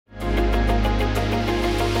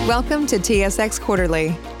Welcome to TSX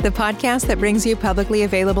Quarterly, the podcast that brings you publicly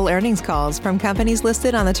available earnings calls from companies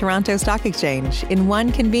listed on the Toronto Stock Exchange in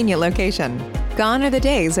one convenient location. Gone are the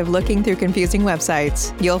days of looking through confusing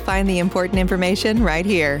websites. You'll find the important information right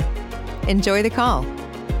here. Enjoy the call.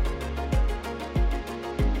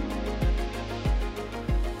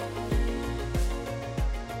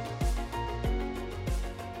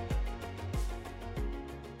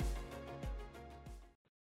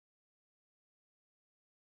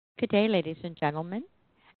 Good day, ladies and gentlemen,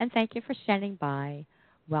 and thank you for standing by.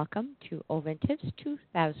 Welcome to Ovintiv's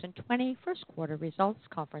 2020 First Quarter Results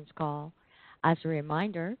Conference Call. As a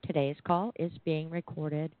reminder, today's call is being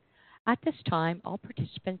recorded. At this time, all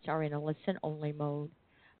participants are in a listen-only mode.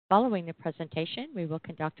 Following the presentation, we will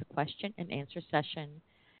conduct a question-and-answer session.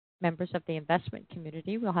 Members of the investment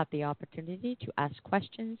community will have the opportunity to ask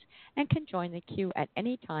questions and can join the queue at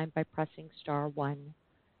any time by pressing star 1.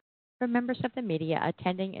 For members of the media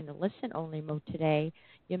attending in a listen-only mode today,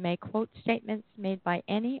 you may quote statements made by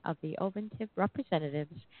any of the Ovintiv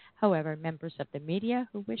representatives. However, members of the media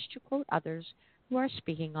who wish to quote others who are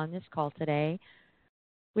speaking on this call today,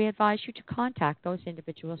 we advise you to contact those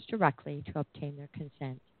individuals directly to obtain their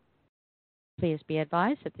consent. Please be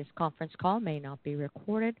advised that this conference call may not be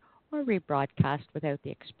recorded or rebroadcast without the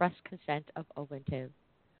express consent of Ovintiv.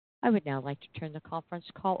 I would now like to turn the conference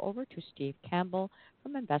call over to Steve Campbell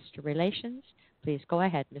from Investor Relations. Please go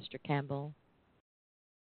ahead, Mr. Campbell.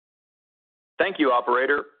 Thank you,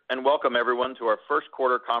 operator, and welcome everyone to our first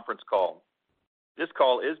quarter conference call. This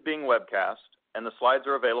call is being webcast, and the slides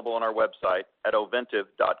are available on our website at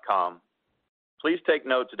ovintiv.com. Please take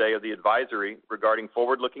note today of the advisory regarding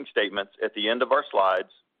forward-looking statements at the end of our slides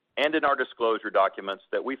and in our disclosure documents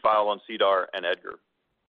that we file on SEDAR and EDGAR.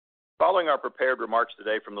 Following our prepared remarks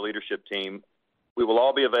today from the leadership team, we will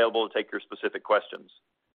all be available to take your specific questions.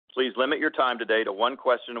 Please limit your time today to one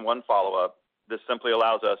question and one follow-up. This simply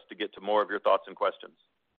allows us to get to more of your thoughts and questions.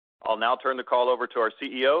 I'll now turn the call over to our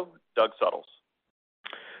CEO, Doug Suttles.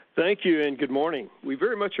 Thank you and good morning. We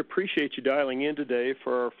very much appreciate you dialing in today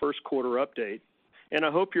for our first quarter update, and I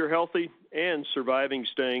hope you're healthy and surviving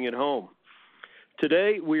staying at home.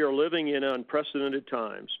 Today, we are living in unprecedented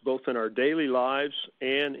times, both in our daily lives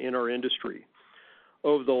and in our industry.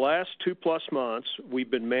 Over the last 2+ months,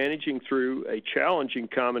 we've been managing through a challenging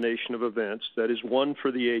combination of events that is one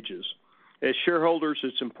for the ages. As shareholders,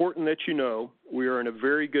 it's important that you know we are in a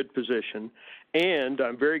very good position, and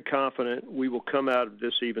I'm very confident we will come out of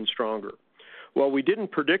this even stronger. While we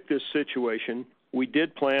didn't predict this situation, we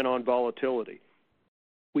did plan on volatility.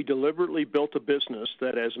 We deliberately built a business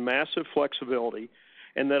that has massive flexibility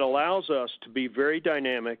and that allows us to be very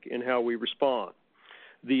dynamic in how we respond.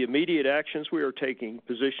 The immediate actions we are taking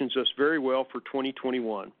positions us very well for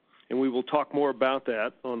 2021, and we will talk more about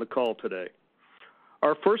that on the call today.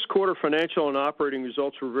 Our first quarter financial and operating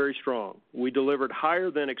results were very strong. We delivered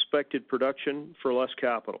higher than expected production for less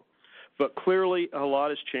capital, but clearly a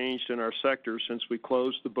lot has changed in our sector since we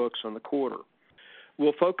closed the books on the quarter.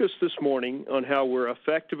 We'll focus this morning on how we're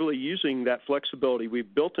effectively using that flexibility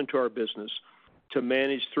we've built into our business to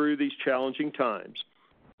manage through these challenging times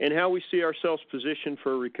and how we see ourselves positioned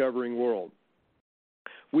for a recovering world.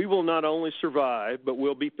 We will not only survive, but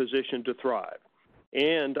we'll be positioned to thrive.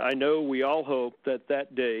 And I know we all hope that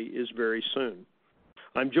that day is very soon.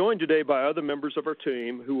 I'm joined today by other members of our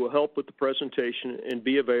team who will help with the presentation and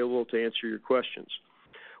be available to answer your questions.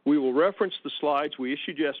 We will reference the slides we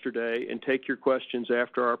issued yesterday and take your questions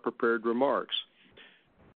after our prepared remarks.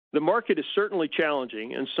 The market is certainly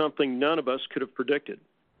challenging and something none of us could have predicted.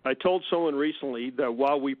 I told someone recently that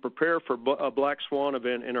while we prepare for a black swan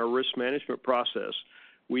event in our risk management process,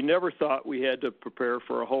 we never thought we had to prepare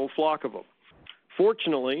for a whole flock of them.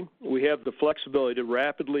 Fortunately, we have the flexibility to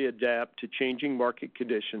rapidly adapt to changing market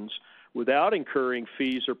conditions without incurring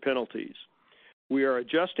fees or penalties. We are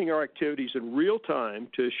adjusting our activities in real time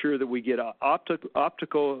to assure that we get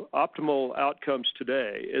optimal outcomes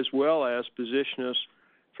today, as well as position us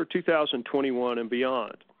for 2021 and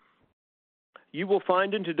beyond. You will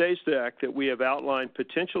find in today's deck that we have outlined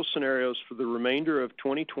potential scenarios for the remainder of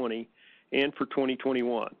 2020 and for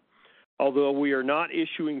 2021. Although we are not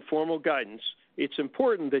issuing formal guidance, it's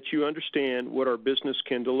important that you understand what our business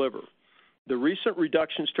can deliver. The recent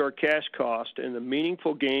reductions to our cash cost and the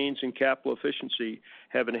meaningful gains in capital efficiency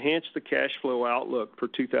have enhanced the cash flow outlook for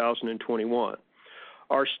 2021.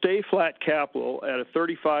 Our stay-flat capital at a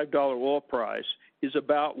 $35 oil price is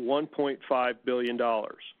about $1.5 billion.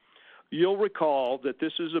 You'll recall that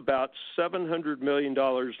this is about $700 million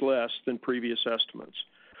less than previous estimates.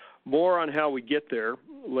 More on how we get there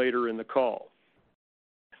later in the call.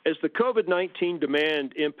 As the COVID-19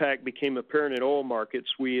 demand impact became apparent in oil markets,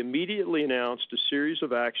 we immediately announced a series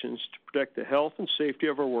of actions to protect the health and safety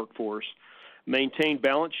of our workforce, maintain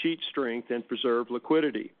balance sheet strength, and preserve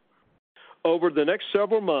liquidity. Over the next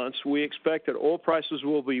several months, we expect that oil prices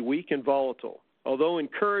will be weak and volatile. Although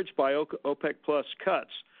encouraged by OPEC Plus cuts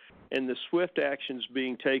and the swift actions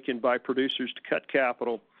being taken by producers to cut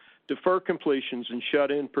capital, defer completions, and shut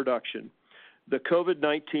in production, the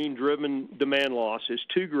COVID-19-driven demand loss is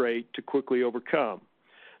too great to quickly overcome.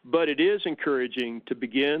 But it is encouraging to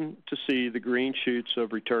begin to see the green shoots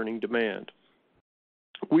of returning demand.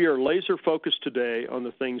 We are laser-focused today on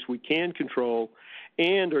the things we can control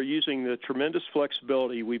and are using the tremendous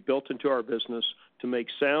flexibility we built into our business to make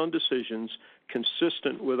sound decisions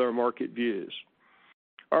consistent with our market views.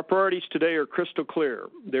 Our priorities today are crystal clear.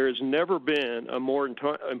 There has never been a more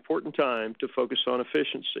important time to focus on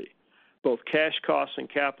efficiency, both cash costs and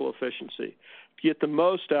capital efficiency, to get the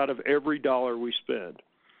most out of every dollar we spend.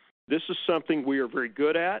 This is something we are very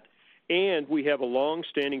good at, and we have a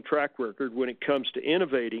long-standing track record when it comes to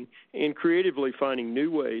innovating and creatively finding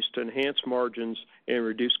new ways to enhance margins and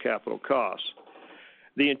reduce capital costs.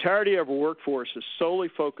 The entirety of our workforce is solely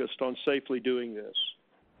focused on safely doing this.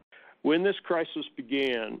 When this crisis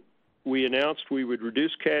began, we announced we would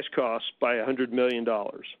reduce cash costs by $100 million,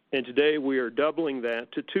 and today we are doubling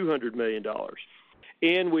that to $200 million.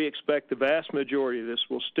 And we expect the vast majority of this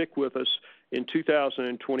will stick with us in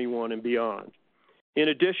 2021 and beyond. In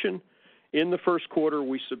addition, in the first quarter,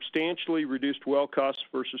 we substantially reduced well costs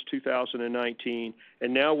versus 2019,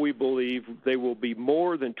 and now we believe they will be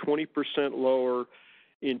more than 20% lower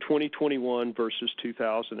in 2021 versus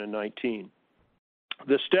 2019.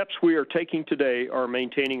 The steps we are taking today are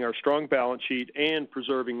maintaining our strong balance sheet and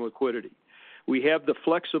preserving liquidity. We have the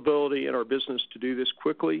flexibility in our business to do this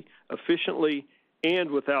quickly, efficiently, and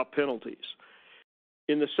without penalties.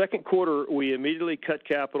 In the second quarter, we immediately cut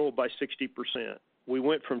capital by 60%. We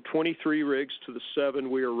went from 23 rigs to the 7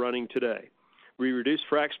 we are running today. We reduced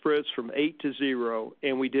frac spreads from 8 to 0,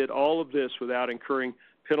 and we did all of this without incurring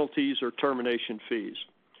penalties or termination fees.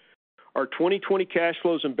 Our 2020 cash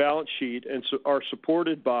flows and balance sheet are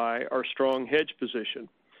supported by our strong hedge position.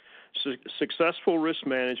 Successful risk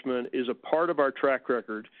management is a part of our track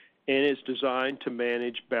record and is designed to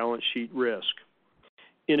manage balance sheet risk.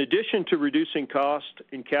 In addition to reducing cost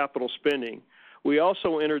and capital spending, we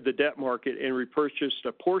also entered the debt market and repurchased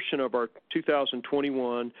a portion of our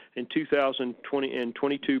 2021 and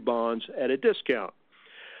 2022 bonds at a discount,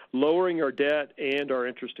 lowering our debt and our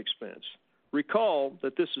interest expense. Recall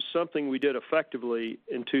that this is something we did effectively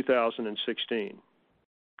in 2016.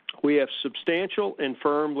 We have substantial and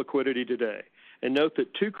firm liquidity today, and note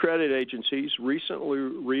that 2 credit agencies recently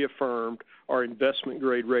reaffirmed our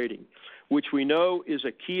investment-grade rating, which we know is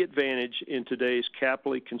a key advantage in today's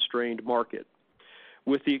capitally constrained market.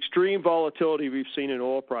 With the extreme volatility we've seen in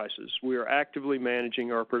oil prices, we are actively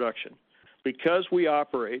managing our production. Because we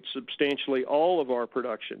operate substantially all of our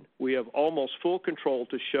production, we have almost full control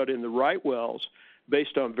to shut in the right wells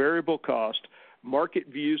based on variable cost, market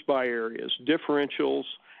views by areas, differentials,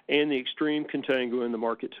 and the extreme contango in the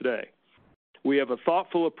market today. We have a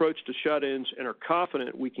thoughtful approach to shut-ins and are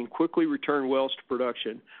confident we can quickly return wells to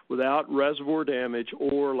production without reservoir damage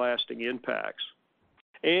or lasting impacts.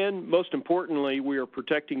 And most importantly, we are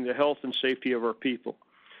protecting the health and safety of our people.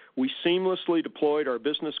 We seamlessly deployed our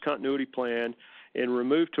business continuity plan and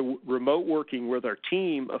removed to remote working with our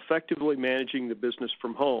team effectively managing the business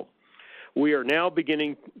from home. We are now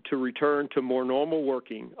beginning to return to more normal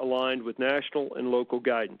working aligned with national and local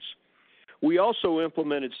guidance. We also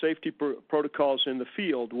implemented safety protocols in the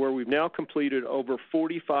field where we've now completed over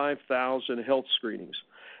 45,000 health screenings.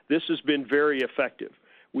 This has been very effective.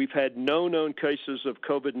 We've had no known cases of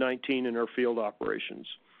COVID-19 in our field operations.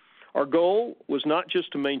 Our goal was not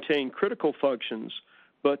just to maintain critical functions,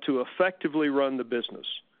 but to effectively run the business.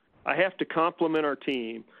 I have to compliment our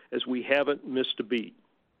team as we haven't missed a beat.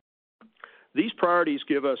 These priorities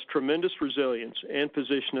give us tremendous resilience and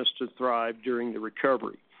position us to thrive during the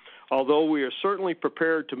recovery. Although we are certainly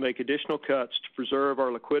prepared to make additional cuts to preserve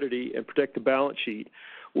our liquidity and protect the balance sheet,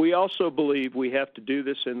 we also believe we have to do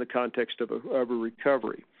this in the context of a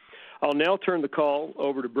recovery. I'll now turn the call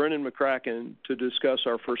over to Brendan McCracken to discuss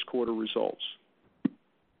our first quarter results.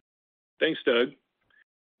 Thanks, Doug.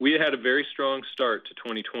 We had a very strong start to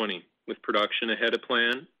 2020 with production ahead of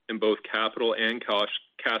plan and both capital and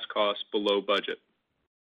cash costs below budget.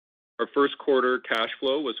 Our first quarter cash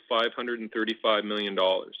flow was $535 million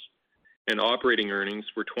and operating earnings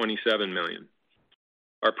were $27 million.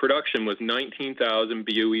 Our production was 19,000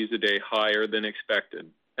 BOEs a day higher than expected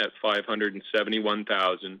at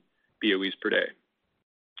 571,000 BOEs per day.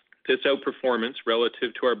 This outperformance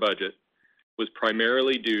relative to our budget was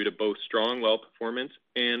primarily due to both strong well performance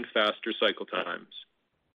and faster cycle times.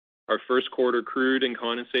 Our first quarter crude and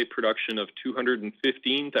condensate production of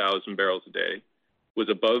 215,000 barrels a day was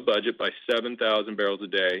above budget by 7,000 barrels a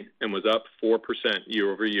day and was up 4%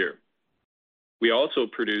 year over year. We also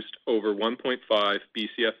produced over 1.5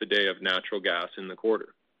 BCF a day of natural gas in the quarter.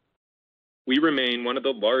 We remain one of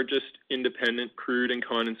the largest independent crude and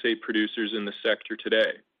condensate producers in the sector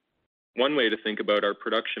today. One way to think about our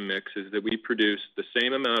production mix is that we produce the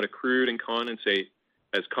same amount of crude and condensate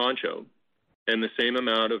as Concho and the same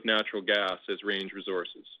amount of natural gas as Range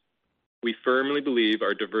Resources. We firmly believe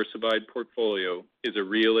our diversified portfolio is a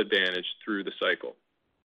real advantage through the cycle.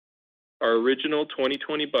 Our original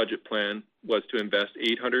 2020 budget plan was to invest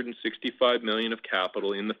 $865 million of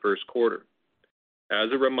capital in the first quarter. As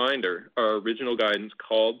a reminder, our original guidance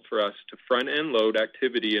called for us to front-end load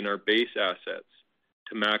activity in our base assets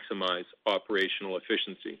to maximize operational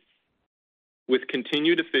efficiency. With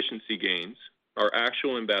continued efficiency gains, our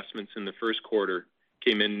actual investments in the first quarter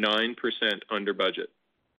came in 9% under budget.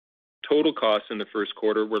 Total costs in the first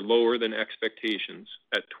quarter were lower than expectations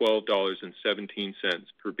at $12.17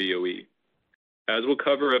 per BOE. As we'll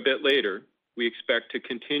cover a bit later, we expect to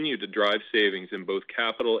continue to drive savings in both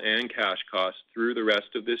capital and cash costs through the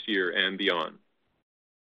rest of this year and beyond.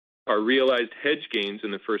 Our realized hedge gains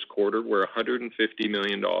in the first quarter were $150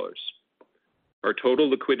 million. Our total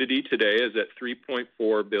liquidity today is at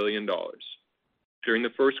 $3.4 billion. During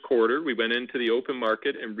the first quarter, we went into the open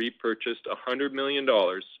market and repurchased $100 million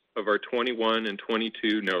of our 21 and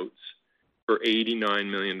 22 notes for $89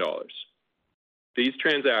 million. These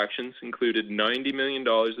transactions included $90 million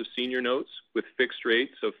of senior notes with fixed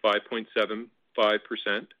rates of 5.75%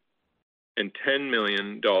 and $10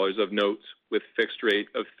 million of notes with fixed rate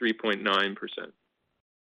of 3.9%.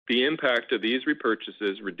 The impact of these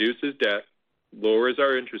repurchases reduces debt, lowers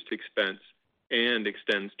our interest expense, and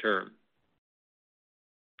extends term.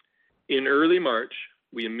 In early March,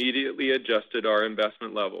 we immediately adjusted our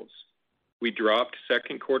investment levels. We dropped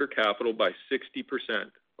second quarter capital by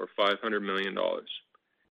 60%, or $500 million.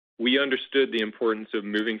 We understood the importance of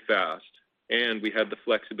moving fast, and we had the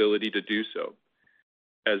flexibility to do so.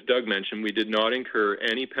 As Doug mentioned, we did not incur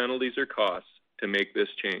any penalties or costs to make this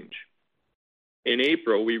change. In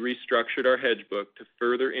April, we restructured our hedge book to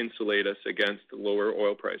further insulate us against the lower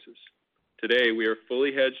oil prices. Today, we are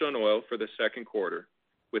fully hedged on oil for the second quarter,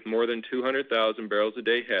 with more than 200,000 barrels a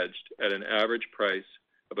day hedged at an average price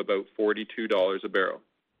of about $42 a barrel.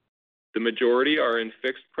 The majority are in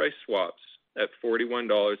fixed price swaps at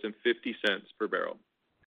 $41.50 per barrel,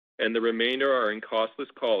 and the remainder are in costless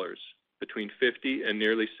collars between $50 and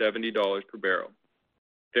nearly $70 per barrel.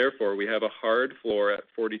 Therefore, we have a hard floor at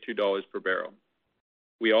 $42 per barrel.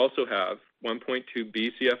 We also have 1.2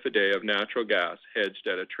 BCF a day of natural gas hedged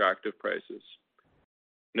at attractive prices.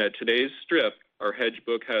 And at today's strip, our hedge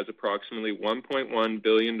book has approximately $1.1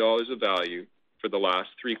 billion of value for the last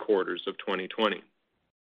 3 quarters of 2020.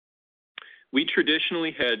 We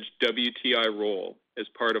traditionally hedge WTI roll as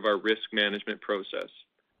part of our risk management process.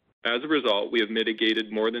 As a result, we have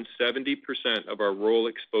mitigated more than 70% of our roll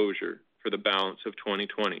exposure for the balance of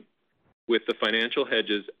 2020, with the financial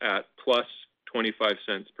hedges at plus 25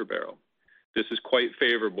 cents per barrel. This is quite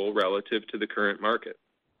favorable relative to the current market.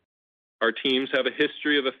 Our teams have a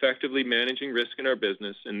history of effectively managing risk in our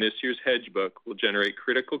business, and this year's hedge book will generate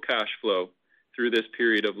critical cash flow through this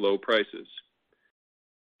period of low prices.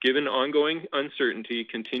 Given ongoing uncertainty,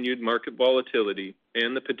 continued market volatility,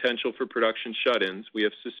 and the potential for production shut-ins, we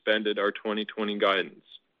have suspended our 2020 guidance.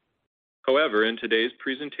 However, in today's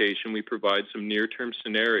presentation, we provide some near-term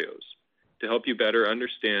scenarios to help you better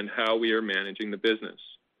understand how we are managing the business.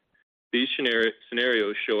 These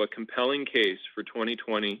scenarios show a compelling case for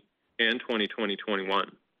 2020 and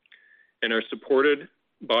 2021 and are supported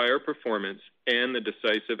by our performance and the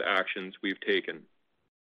decisive actions we've taken.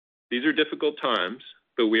 These are difficult times,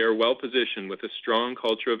 but we are well positioned with a strong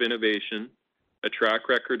culture of innovation, a track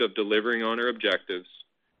record of delivering on our objectives,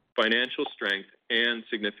 financial strength, and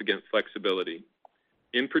significant flexibility.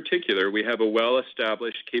 In particular, we have a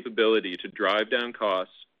well-established capability to drive down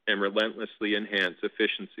costs and relentlessly enhance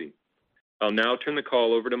efficiency. I'll now turn the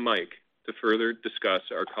call over to Mike to further discuss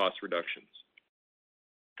our cost reductions.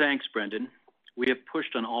 Thanks, Brendan. We have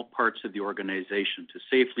pushed on all parts of the organization to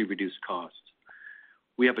safely reduce costs.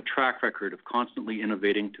 We have a track record of constantly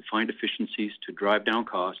innovating to find efficiencies to drive down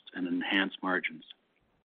costs and enhance margins.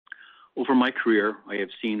 Over my career, I have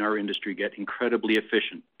seen our industry get incredibly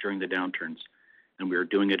efficient during the downturns, and we are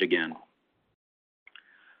doing it again.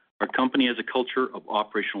 Our company has a culture of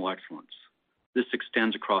operational excellence. This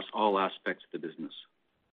extends across all aspects of the business.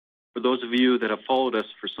 For those of you that have followed us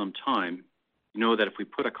for some time, you know that if we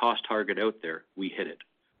put a cost target out there, we hit it.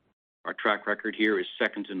 Our track record here is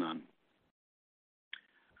second to none.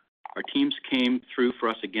 Our teams came through for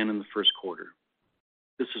us again in the first quarter.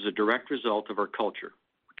 This is a direct result of our culture,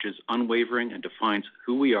 which is unwavering and defines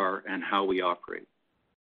who we are and how we operate.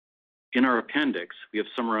 In our appendix, we have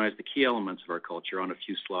summarized the key elements of our culture on a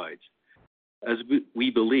few slides, as we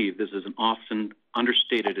believe this is an often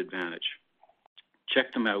understated advantage.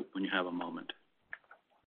 Check them out when you have a moment.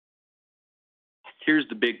 Here's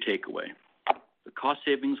the big takeaway. The cost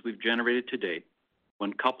savings we've generated to date,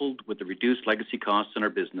 when coupled with the reduced legacy costs in our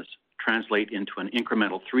business, translate into an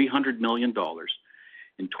incremental $300 million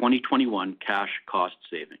in 2021 cash cost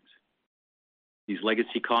savings. These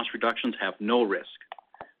legacy cost reductions have no risk.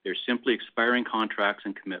 They're simply expiring contracts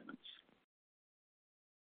and commitments.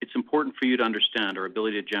 It's important for you to understand our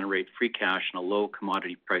ability to generate free cash in a low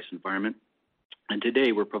commodity price environment, and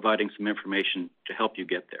today we're providing some information to help you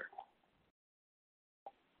get there.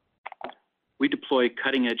 We deploy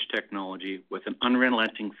cutting-edge technology with an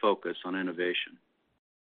unrelenting focus on innovation.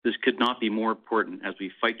 This could not be more important as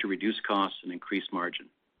we fight to reduce costs and increase margin.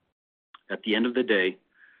 At the end of the day,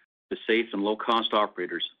 the safe and low-cost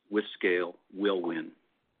operators with scale will win.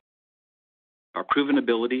 Our proven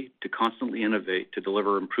ability to constantly innovate to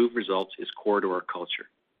deliver improved results is core to our culture.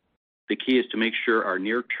 The key is to make sure our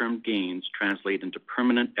near-term gains translate into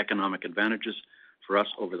permanent economic advantages for us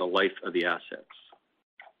over the life of the assets.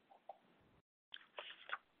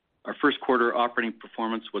 Our first quarter operating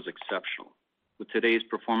performance was exceptional. With today's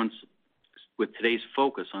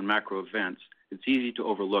focus on macro events, it's easy to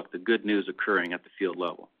overlook the good news occurring at the field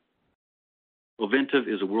level. Ovintiv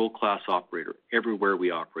is a world-class operator everywhere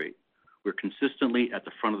we operate. We're consistently at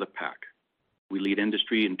the front of the pack. We lead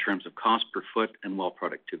industry in terms of cost per foot and well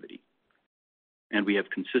productivity. And we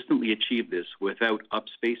have consistently achieved this without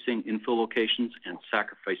upspacing infill locations and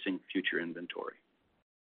sacrificing future inventory.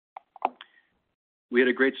 We had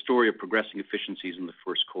a great story of progressing efficiencies in the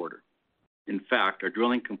first quarter. In fact, our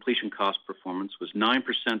drilling completion cost performance was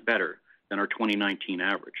 9% better than our 2019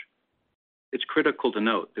 average. It's critical to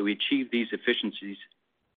note that we achieved these efficiencies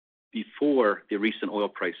before the recent oil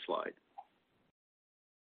price slide.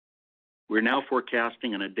 We're now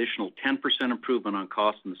forecasting an additional 10% improvement on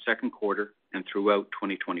costs in the second quarter and throughout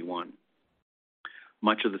 2021.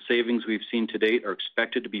 Much of the savings we've seen to date are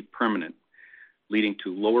expected to be permanent, leading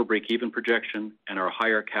to lower break-even projection and our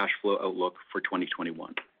higher cash flow outlook for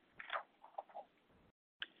 2021.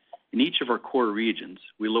 In each of our core regions,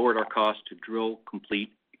 we lowered our costs to drill,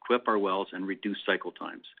 complete, equip our wells, and reduce cycle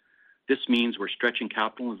times. This means we're stretching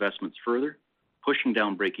capital investments further, pushing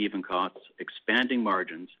down break-even costs, expanding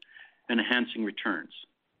margins, and enhancing returns.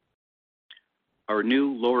 Our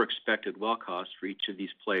new lower expected well cost for each of these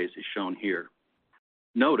plays is shown here.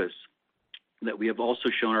 Notice that we have also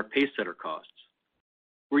shown our pacesetter costs.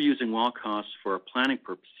 We're using well costs for our planning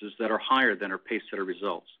purposes that are higher than our pacesetter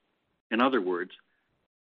results. In other words,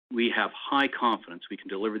 we have high confidence we can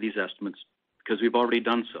deliver these estimates because we've already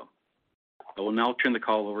done so. I will now turn the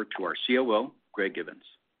call over to our COO, Greg Givens.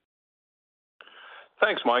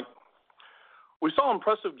 Thanks, Mike. We saw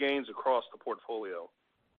impressive gains across the portfolio.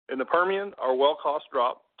 In the Permian, our well costs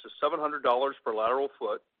dropped to $700 per lateral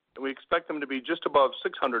foot, and we expect them to be just above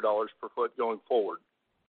 $600 per foot going forward.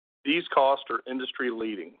 These costs are industry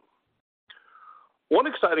leading. One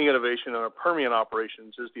exciting innovation in our Permian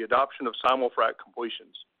operations is the adoption of simul-frac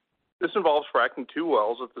completions. This involves fracking two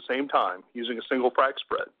wells at the same time using a single frac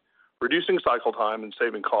spread, reducing cycle time and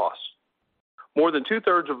saving costs. More than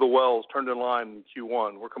 2/3 of the wells turned in line in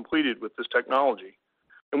Q1 were completed with this technology,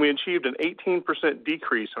 and we achieved an 18%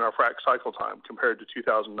 decrease in our frac cycle time compared to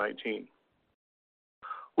 2019.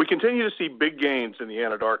 We continue to see big gains in the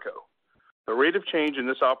Anadarko. The rate of change in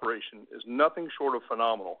this operation is nothing short of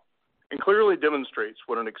phenomenal and clearly demonstrates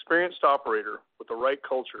what an experienced operator with the right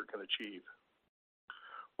culture can achieve.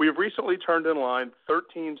 We have recently turned in line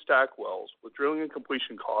 13 stack wells with drilling and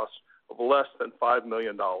completion costs of less than $5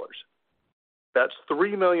 million. That's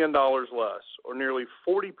 $3 million less, or nearly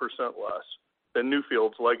 40% less, than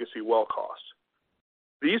Newfield's legacy well costs.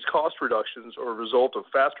 These cost reductions are a result of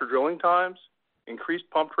faster drilling times, increased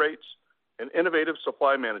pump rates, and innovative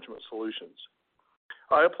supply management solutions.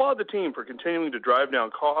 I applaud the team for continuing to drive down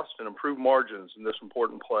costs and improve margins in this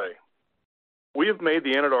important play. We have made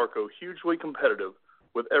the Anadarko hugely competitive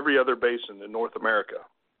with every other basin in North America.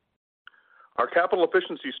 Our capital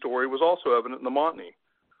efficiency story was also evident in the Montney,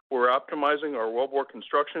 where we're optimizing our wellbore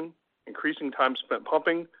construction, increasing time spent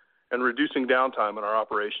pumping, and reducing downtime in our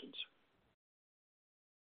operations.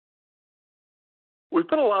 We've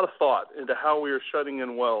put a lot of thought into how we are shutting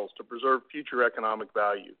in wells to preserve future economic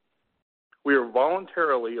value. We are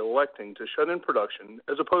voluntarily electing to shut in production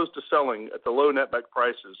as opposed to selling at the low netback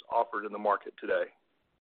prices offered in the market today.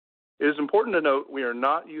 It is important to note we are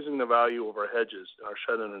not using the value of our hedges in our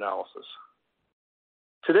shut-in analysis.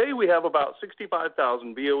 Today we have about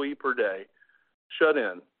 65,000 BOE per day shut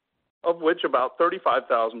in, of which about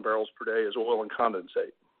 35,000 barrels per day is oil and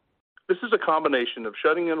condensate. This is a combination of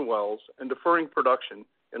shutting in wells and deferring production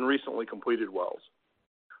in recently completed wells.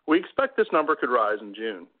 We expect this number could rise in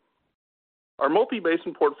June. Our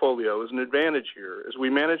multi-basin portfolio is an advantage here as we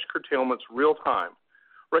manage curtailments real time,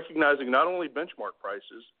 recognizing not only benchmark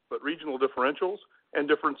prices, but regional differentials and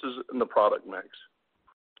differences in the product mix.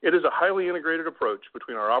 It is a highly integrated approach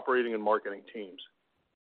between our operating and marketing teams.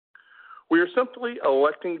 We are simply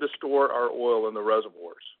electing to store our oil in the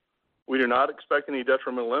reservoirs. We do not expect any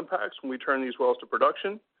detrimental impacts when we turn these wells to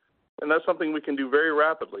production, and that's something we can do very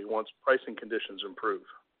rapidly once pricing conditions improve.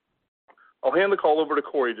 I'll hand the call over to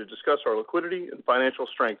Corey to discuss our liquidity and financial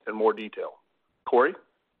strength in more detail. Corey?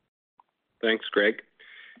 Thanks, Greg.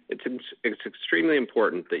 It's extremely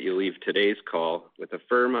important that you leave today's call with a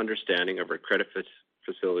firm understanding of our credit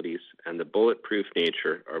facilities and the bulletproof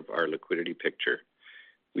nature of our liquidity picture.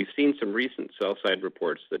 We've seen some recent sell-side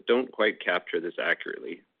reports that don't quite capture this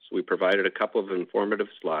accurately, so we provided a couple of informative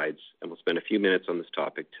slides, and we'll spend a few minutes on this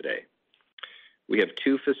topic today. We have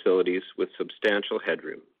two facilities with substantial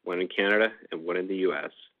headroom, one in Canada and one in the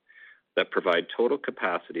U.S., that provide total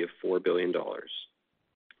capacity of $4 billion.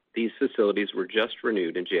 These facilities were just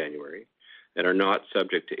renewed in January and are not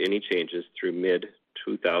subject to any changes through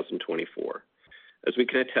mid-2024. As we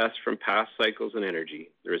can attest from past cycles in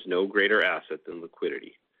energy, there is no greater asset than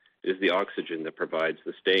liquidity. It is the oxygen that provides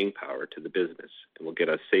the staying power to the business and will get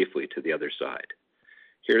us safely to the other side.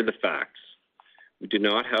 Here are the facts. We do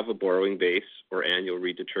not have a borrowing base or annual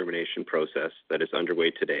redetermination process that is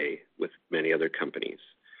underway today with many other companies.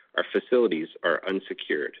 Our facilities are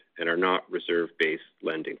unsecured and are not reserve-based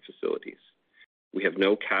lending facilities. We have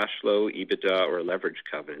no cash flow, EBITDA, or leverage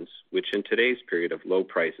covenants, which in today's period of low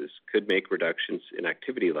prices could make reductions in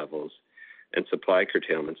activity levels and supply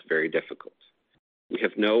curtailments very difficult. We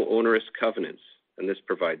have no onerous covenants, and this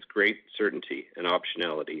provides great certainty and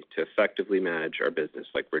optionality to effectively manage our business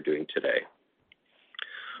like we're doing today.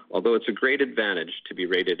 Although it's a great advantage to be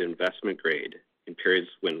rated investment grade in periods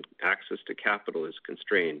when access to capital is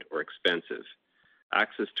constrained or expensive,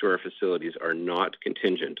 access to our facilities are not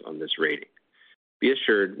contingent on this rating. Be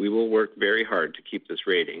assured we will work very hard to keep this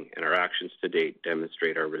rating, and our actions to date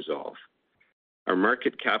demonstrate our resolve. Our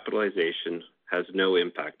market capitalization has no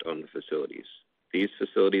impact on the facilities. These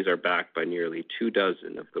facilities are backed by nearly 24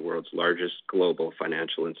 of the world's largest global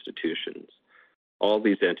financial institutions. All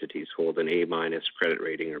these entities hold an A- credit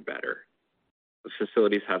rating or better. The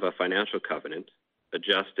facilities have a financial covenant,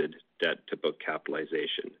 adjusted debt to book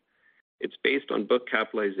capitalization. It's based on book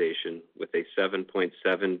capitalization with a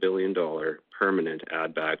 $7.7 billion permanent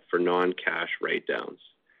add-back for non-cash write-downs.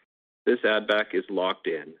 This add-back is locked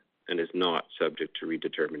in and is not subject to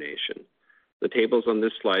redetermination. The tables on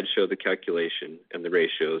this slide show the calculation and the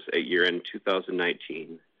ratios at year-end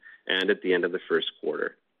 2019 and at the end of the first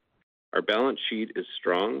quarter. Our balance sheet is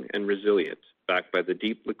strong and resilient, backed by the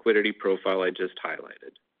deep liquidity profile I just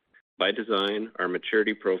highlighted. By design, our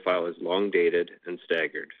maturity profile is long-dated and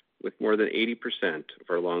staggered, with more than 80% of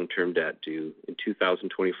our long-term debt due in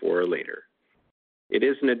 2024 or later. It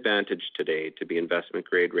is an advantage today to be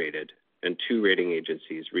investment-grade rated, and 2 rating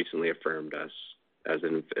agencies recently affirmed us as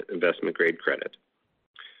an investment-grade credit.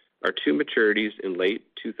 Our 2 maturities in late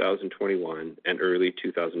 2021 and early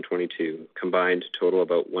 2022 combined total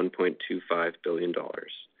about $1.25 billion.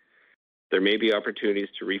 There may be opportunities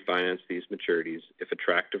to refinance these maturities if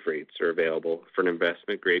attractive rates are available for an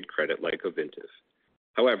investment-grade credit like Ovintiv.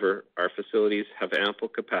 However, our facilities have ample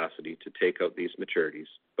capacity to take out these maturities,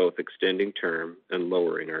 both extending term and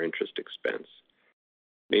lowering our interest expense.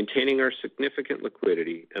 Maintaining our significant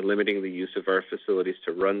liquidity and limiting the use of our facilities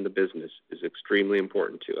to run the business is extremely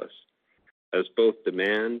important to us. As both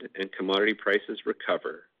demand and commodity prices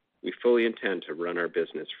recover, we fully intend to run our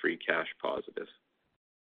business free cash positive.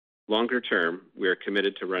 Longer term, we are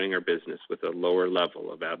committed to running our business with a lower level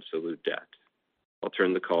of absolute debt. I'll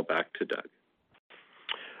turn the call back to Doug.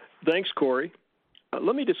 Thanks, Corey.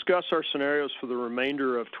 Let me discuss our scenarios for the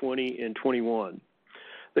remainder of 20 and 21.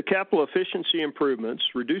 The capital efficiency improvements,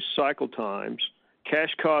 reduced cycle times,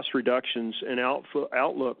 cash cost reductions, and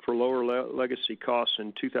outlook for lower legacy costs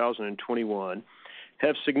in 2021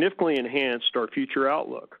 have significantly enhanced our future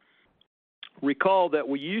outlook. Recall that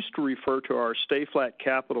we used to refer to our stay-flat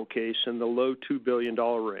capital case in the low $2 billion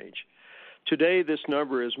range. Today, this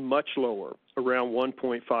number is much lower, around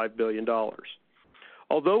 $1.5 billion.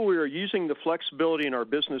 Although we are using the flexibility in our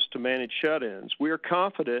business to manage shut-ins, we are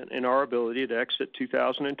confident in our ability to exit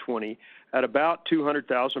 2020 at about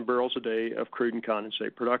 200,000 barrels a day of crude and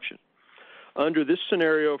condensate production. Under this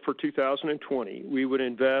scenario for 2020, we would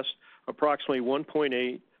invest approximately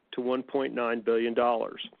 $1.8 to $1.9 billion.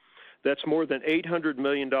 That's more than $800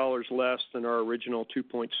 million less than our original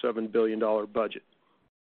 $2.7 billion budget.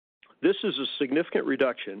 This is a significant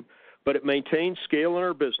reduction, but it maintains scale in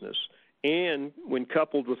our business, and when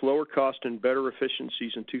coupled with lower cost and better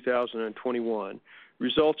efficiencies in 2021,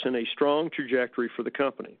 results in a strong trajectory for the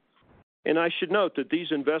company. And I should note that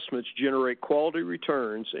these investments generate quality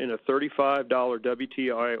returns in a $35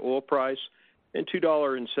 WTI oil price and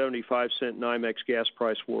 $2.75 NYMEX gas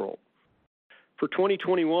price world. For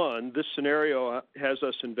 2021, this scenario has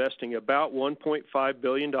us investing about $1.5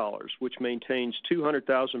 billion, which maintains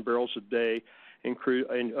 200,000 barrels a day of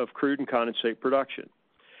crude and condensate production.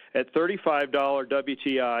 At $35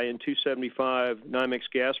 WTI and $2.75 NYMEX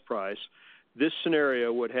gas price, this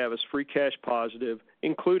scenario would have us free cash positive,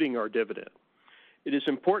 including our dividend. It is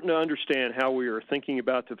important to understand how we are thinking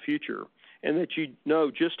about the future and that you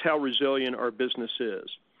know just how resilient our business is.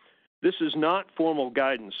 This is not formal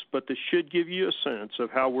guidance, but this should give you a sense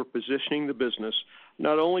of how we're positioning the business,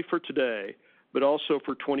 not only for today, but also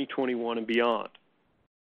for 2021 and beyond.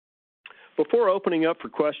 Before opening up for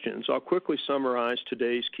questions, I'll quickly summarize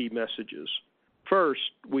today's key messages. First,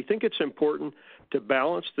 we think it's important to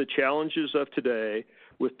balance the challenges of today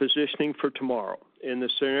with positioning for tomorrow, and the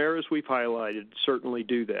scenarios we've highlighted certainly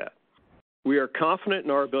do that. We are confident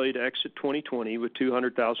in our ability to exit 2020 with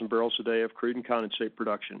 200,000 barrels a day of crude and condensate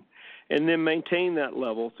production, and then maintain that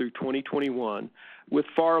level through 2021 with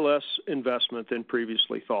far less investment than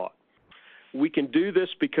previously thought. We can do this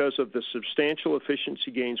because of the substantial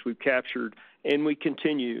efficiency gains we've captured, and we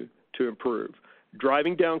continue to improve.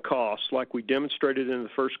 Driving down costs like we demonstrated in the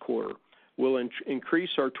first quarter will increase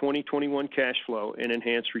our 2021 cash flow and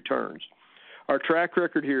enhance returns. Our track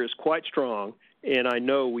record here is quite strong, and I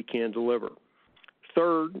know we can deliver.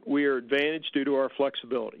 Third, we are advantaged due to our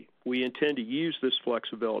flexibility. We intend to use this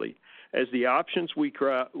flexibility as the options we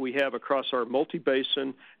have across our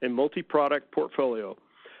multi-basin and multi-product portfolio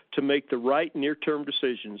to make the right near-term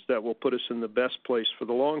decisions that will put us in the best place for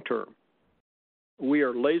the long term. We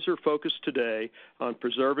are laser focused today on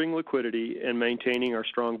preserving liquidity and maintaining our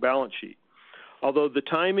strong balance sheet. Although the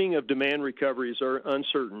timing of demand recoveries are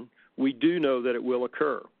uncertain, we do know that it will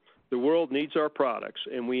occur. The world needs our products,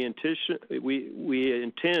 and we intend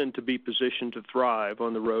to be positioned to thrive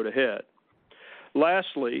on the road ahead.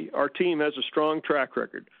 Lastly, our team has a strong track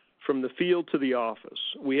record from the field to the office.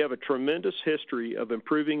 We have a tremendous history of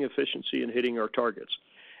improving efficiency and hitting our targets,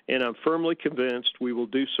 and I'm firmly convinced we will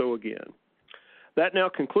do so again. That now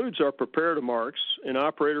concludes our prepared remarks, and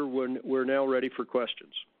operator, we're now ready for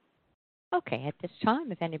questions. Okay, at this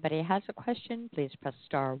time, if anybody has a question, please press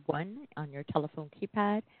star 1 on your telephone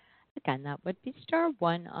keypad. Again, that would be star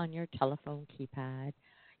 1 on your telephone keypad.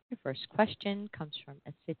 Your first question comes from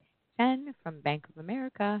Asit Sen from Bank of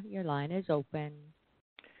America. Your line is open.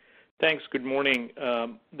 Thanks. Good morning.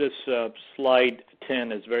 This slide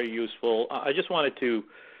 10 is very useful. I just wanted to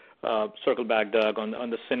circle back, Doug, on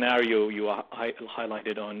the scenario you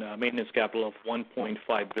highlighted on maintenance capital of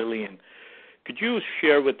 $1.5 billion. Could you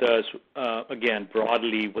share with us, again,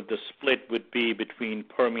 broadly, what the split would be between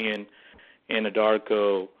Permian,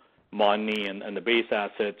 Anadarko, Montney, and the base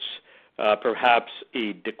assets, perhaps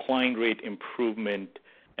a decline rate improvement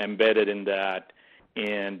embedded in that,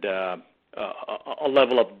 and a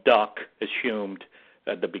level of DUC assumed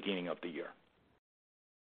at the beginning of the year?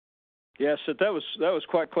 Yes, that was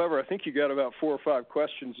quite clever. I think you got about 4 or 5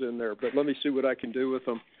 questions in there, but let me see what I can do with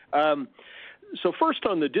them. So first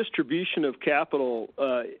on the distribution of capital,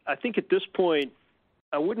 I think at this point,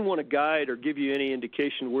 I wouldn't want to guide or give you any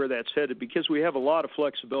indication where that's headed because we have a lot of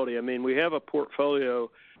flexibility. I mean, we have a portfolio,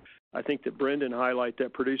 I think that Brendan highlighted,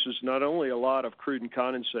 that produces not only a lot of crude and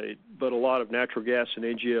condensate, but a lot of natural gas and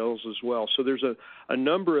NGLs as well. So there's a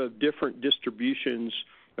number of different distributions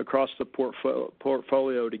across the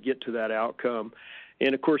portfolio to get to that outcome.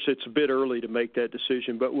 And, of course, it's a bit early to make that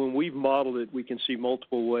decision, but when we've modeled it, we can see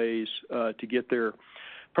multiple ways to get there.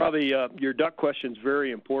 Probably your DUC question is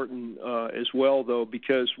very important as well, though,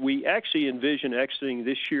 because we actually envision exiting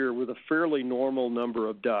this year with a fairly normal number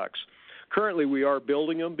of DUCs. Currently, we are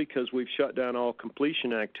building them because we've shut down all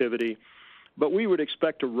completion activity, but we would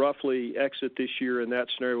expect to roughly exit this year in that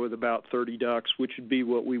scenario with about 30 DUCs, which would be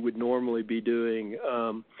what we would normally be doing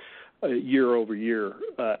year over year.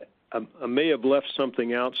 I may have left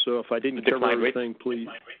something out, so if I didn't cover everything, please.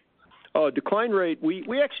 Decline rate,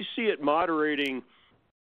 we actually see it moderating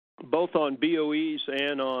both on BOEs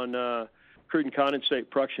and on crude and condensate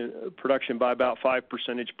production by about 5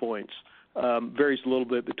 percentage points. Varies a little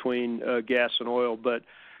bit between gas and oil, but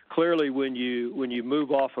clearly when you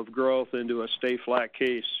move off of growth into a stay flat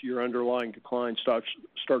case, your underlying decline starts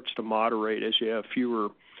to moderate as you have fewer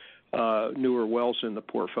newer wells in the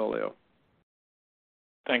portfolio.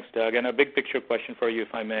 Thanks, Doug. And a big picture question for you,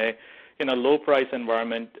 if I may. In a low price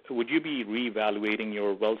environment, would you be reevaluating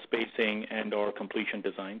your well spacing and or completion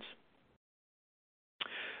designs?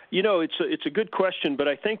 You know, it's a good question, but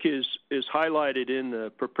I think is highlighted in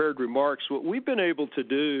the prepared remarks. What we've been able to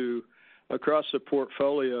do across the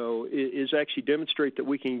portfolio is actually demonstrate that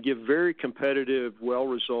we can give very competitive well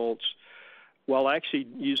results while actually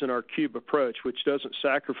using our cube approach, which doesn't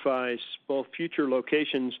sacrifice both future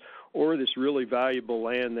locations or this really valuable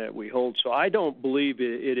land that we hold. So I don't believe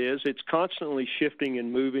it is. It's constantly shifting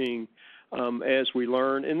and moving as we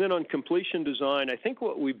learn. And then on completion design, I think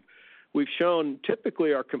what we've shown,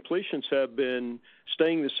 typically our completions have been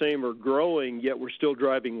staying the same or growing, yet we're still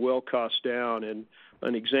driving well costs down. And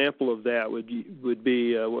an example of that would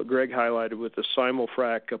be what Greg highlighted with the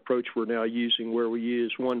simul-frac approach we're now using, where we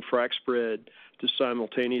use one frac spread to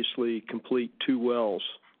simultaneously complete 2 wells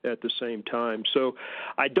at the same time. So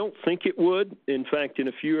I don't think it would. In fact, in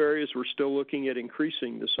a few areas, we're still looking at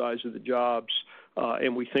increasing the size of the jobs,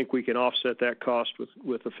 and we think we can offset that cost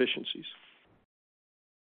with efficiencies.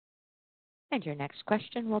 And your next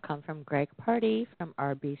question will come from Greg Pardy from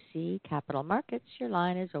RBC Capital Markets. Your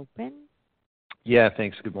line is open. Yeah,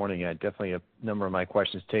 thanks. Good morning. Definitely a number of my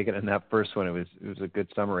questions taken in that first one. It was a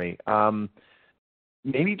good summary.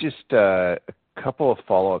 Maybe just a couple of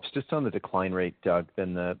follow-ups just on the decline rate, Doug.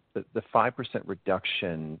 Then the 5%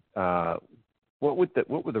 reduction. What would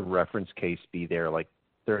the reference case be there? Like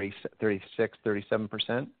 36,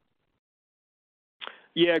 37%?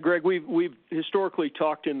 Yeah, Greg, we've historically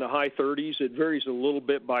talked in the high 30s. It varies a little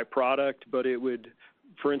bit by product, but it would,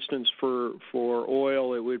 for instance, for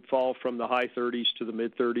oil, it would fall from the high 30s to the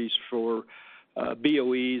mid 30s. For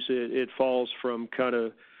BOEs, it falls from kind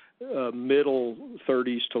of middle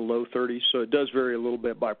 30s to low 30s. So it does vary a little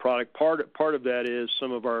bit by product. Part of that is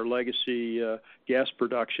some of our legacy gas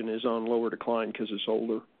production is on lower decline because it's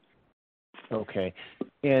older. Okay,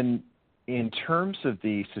 and in terms of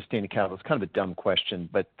the sustaining capital, it's kind of a dumb question,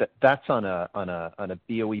 but that's on a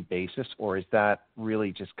BOE basis, or is that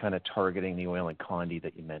really just kind of targeting the oil and condi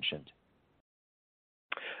that you mentioned?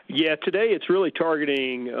 Yeah, today it's really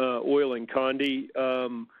targeting oil and condi.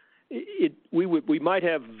 We might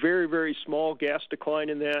have very, very small gas decline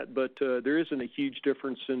in that, but there isn't a huge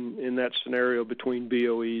difference in that scenario between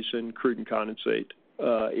BOEs and crude and condensate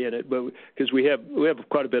in it, but because we have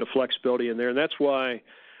quite a bit of flexibility in there, and that's why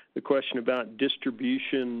the question about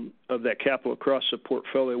distribution of that capital across the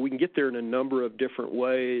portfolio, we can get there in a number of different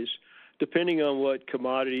ways, depending on what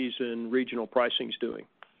commodities and regional pricing is doing.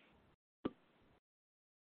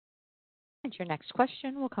 And your next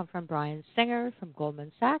question will come from Brian Singer from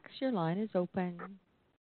Goldman Sachs. Your line is open.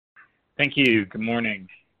 Thank you. Good morning.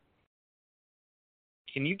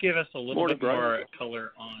 Can you give us a little bit more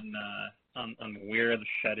color on where the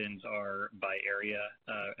shut-ins are by area,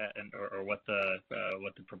 or what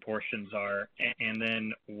the proportions are, and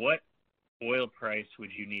then what oil price would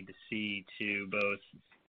you need to see to both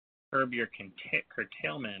curb your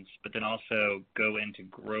curtailments, but then also go into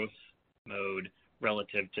growth mode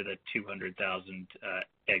relative to the 200,000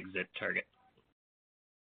 exit target?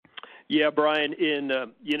 Yeah, Brian.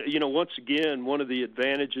 Once again, one of the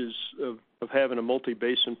advantages of having a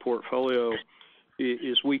multi-basin portfolio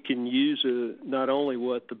is we can use not only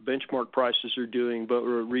what the benchmark prices are doing, but what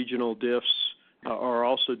regional diffs are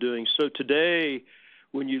also doing. So today,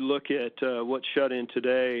 when you look at what's shut in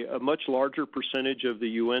today, a much larger percentage of the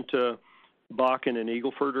Uinta, Bakken, and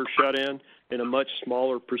Eagle Ford are shut in, and a much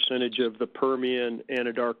smaller percentage of the Permian,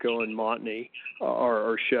 Anadarko, and Montney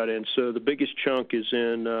are shut in. So the biggest chunk is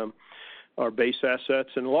in our base assets,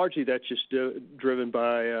 and largely that's just driven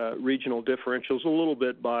by regional differentials, a little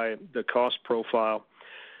bit by the cost profile.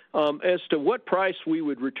 As to what price we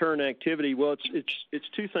would return activity, well, it's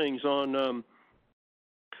two things. On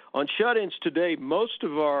shut-ins today, most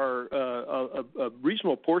of a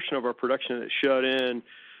reasonable portion of our production that's shut in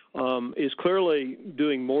is clearly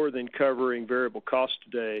doing more than covering variable costs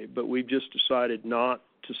today, but we've just decided not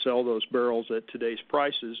to sell those barrels at today's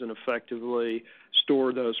prices and effectively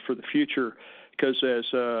store those for the future. Because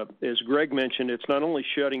as Greg mentioned, it's not only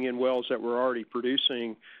shutting in wells that we're already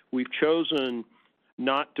producing, we've chosen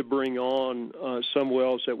not to bring on some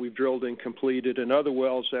wells that we've drilled and completed, and other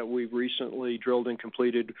wells that we've recently drilled and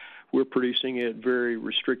completed, we're producing at very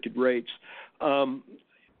restricted rates.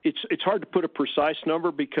 It's hard to put a precise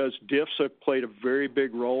number because diffs have played a very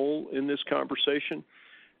big role in this conversation.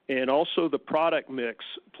 And also the product mix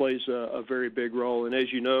plays a very big role. And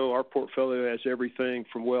as you know, our portfolio has everything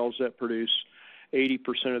from wells that produce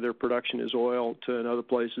 80% of their production is oil to in other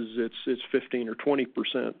places it's 15 or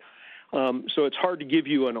 20%. So it's hard to give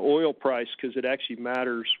you an oil price because it actually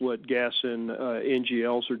matters what gas and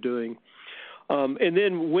NGLs are doing. And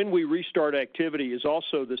then when we restart activity is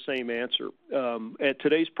also the same answer. At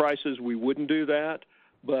today's prices, we wouldn't do that,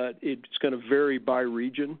 but it's going to vary by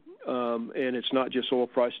region, and it's not just oil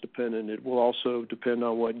price dependent. It will also depend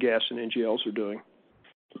on what gas and NGLs are doing.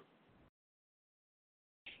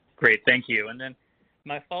 Great, thank you. And then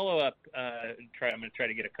my follow-up, I'm going to try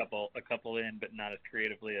to get a couple in, but not as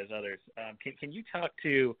creatively as others. Can you talk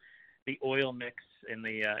to the oil mix in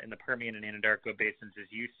the Permian and Anadarko basins as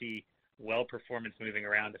you see well performance moving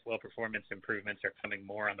around, if well performance improvements are coming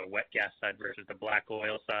more on the wet gas side versus the black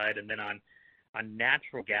oil side? And then on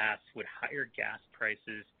natural gas, would higher gas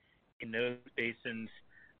prices in those basins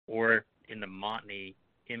or in the Montney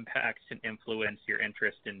impact and influence your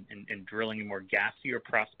interest in drilling more gassier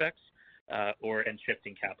prospects and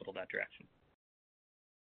shifting capital that direction?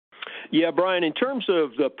 Yeah, Brian, in terms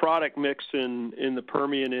of the product mix in the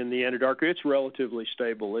Permian and the Anadarko, it's relatively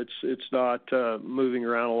stable. It's not moving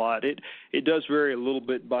around a lot. It does vary a little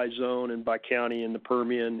bit by zone and by county in the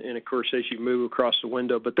Permian, and of course as you move across the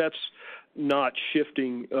window, but that's not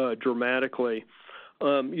shifting dramatically.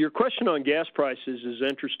 Your question on gas prices is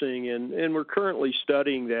interesting, and we're currently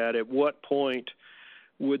studying that. At what point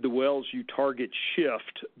would the wells you target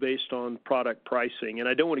shift based on product pricing? And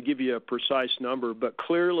I don't want to give you a precise number, but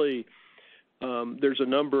clearly there's a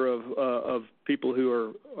number of people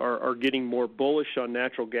who are getting more bullish on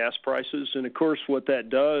natural gas prices. And of course what that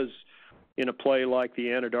does in a play like the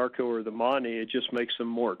Anadarko or the Montney, it just makes them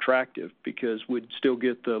more attractive because we'd still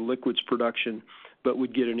get the liquids production, but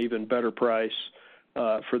we'd get an even better price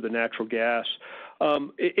for the natural gas.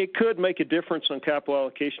 It could make a difference on capital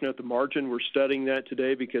allocation at the margin. We're studying that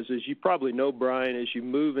today because, as you probably know, Brian, as you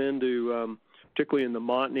move into, particularly in the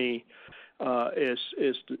Montney,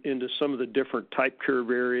 into some of the different type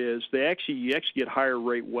curve areas, you actually get higher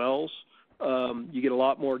rate wells. You get a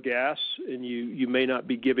lot more gas, and you may not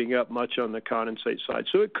be giving up much on the condensate side.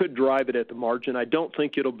 So it could drive it at the margin. I don't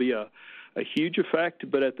think it'll be a huge effect,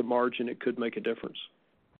 but at the margin it could make a difference.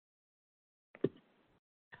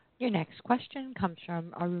 Your next question comes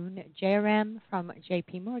from Arun Jayaram from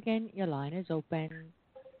J.P. Morgan. Your line is open.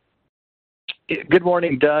 Good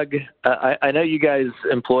morning, Doug. I know you guys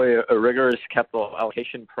employ a rigorous capital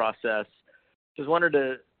allocation process. Just wanted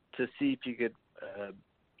to see if you could,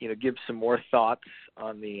 give some more thoughts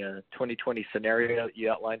on the 2020 scenario that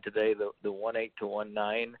you outlined today, the 1.8 to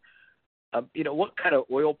 1.9. What kind of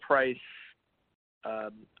oil price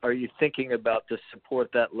are you thinking about to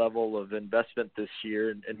support that level of investment this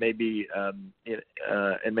year, and maybe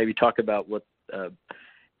talk about what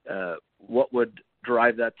would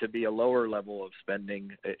drive that to be a lower level of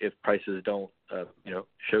spending if prices don't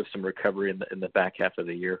show some recovery in the back half of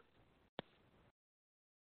the year?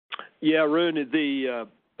 Yeah, Arun,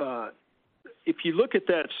 if you look at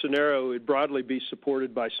that scenario, it would broadly be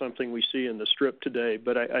supported by something we see in the strip today.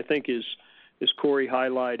 But I think as Corey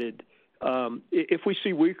highlighted, if we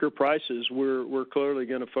see weaker prices, we're clearly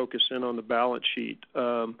going to focus in on the balance sheet.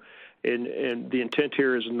 And the intent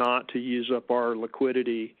here is not to use up our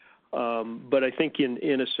liquidity. But I think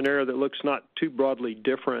in a scenario that looks not too broadly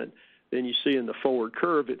different than you see in the forward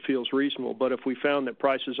curve, it feels reasonable. But if we found that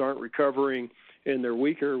prices aren't recovering and they're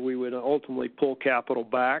weaker, we would ultimately pull capital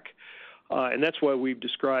back. And that's why we've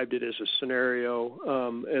described it as a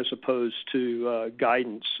scenario as opposed to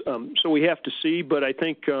guidance. So we have to see, but I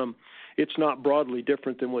think it's not broadly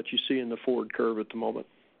different than what you see in the forward curve at the moment.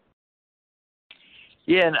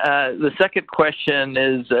 Yeah, and the second question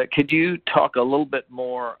is, could you talk a little bit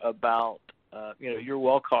more about, your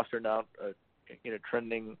well costs are now,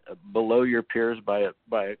 trending below your peers by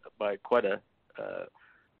quite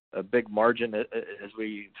a big margin as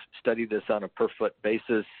we study this on a per foot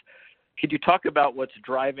basis. Could you talk about what's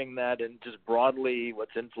driving that and just broadly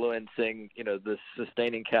what's influencing, the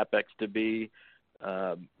sustaining CapEx to be,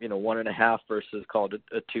 1.5 versus called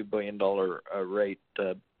a $2 billion rate,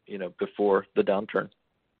 before the downturn?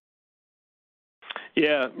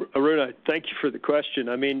 Yeah, Arun, thank you for the question.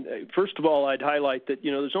 I mean, first of all, I'd highlight that,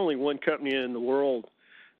 there's only one company in the world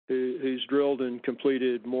who's drilled and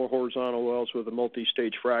completed more horizontal wells with a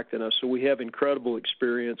multi-stage frac than us. So we have incredible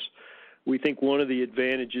experience. We think one of the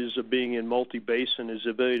advantages of being in multi-basin is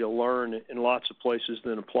the ability to learn in lots of places,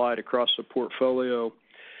 then apply it across the portfolio.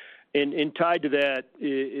 And tied to that,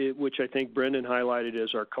 which I think Brendan highlighted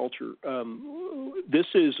as our culture, this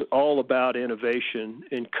is all about innovation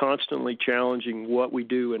and constantly challenging what we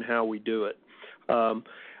do and how we do it.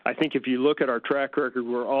 I think if you look at our track record,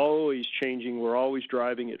 we're always changing, we're always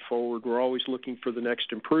driving it forward, we're always looking for the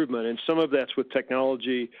next improvement. And some of that's with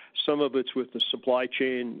technology, some of it's with the supply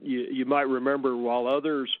chain. You might remember while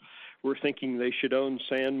others were thinking they should own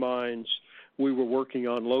sand mines, we were working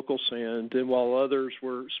on local sand, and while others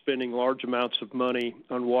were spending large amounts of money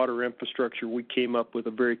on water infrastructure, we came up with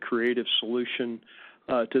a very creative solution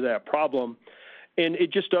to that problem. And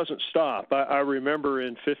it just doesn't stop. I remember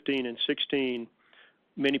in 15 and 16,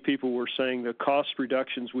 many people were saying the cost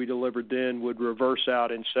reductions we delivered then would reverse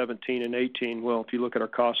out in 17 and 18. Well, if you look at our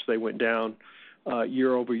costs, they went down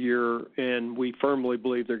year over year, and we firmly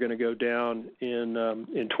believe they're going to go down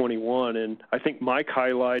in 21. And I think Mike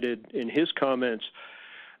highlighted in his comments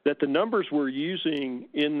that the numbers we're using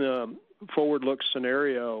in the forward look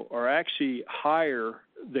scenario are actually higher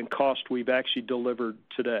than cost we've actually delivered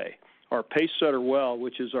today. Our Pacesetter well,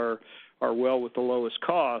 which is our well with the lowest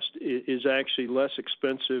cost, is actually less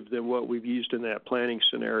expensive than what we've used in that planning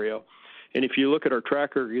scenario. And if you look at our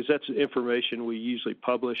tracker, because that's information we usually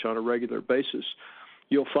publish on a regular basis,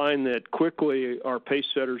 you'll find that quickly our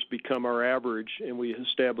Pacesetters become our average, and we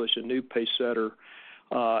establish a new Pacesetter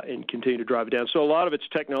and continue to drive it down. So a lot of it's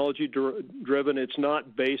technology driven. It's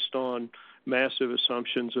not based on massive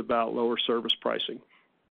assumptions about lower service pricing.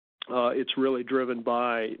 It's really driven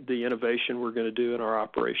by the innovation we're going to do in our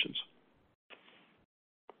operations.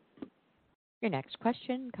 Your next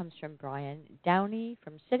question comes from Brian Downey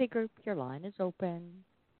from Citigroup. Your line is open.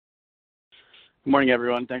 Good morning,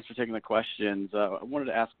 everyone. Thanks for taking the questions. I wanted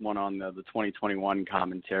to ask one on the 2021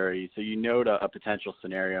 commentary. So you note a potential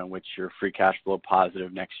scenario in which you're free cash flow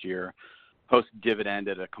positive next year, post-dividend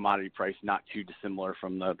at a commodity price not too dissimilar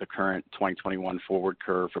from the current 2021 forward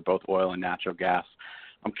curve for both oil and natural gas.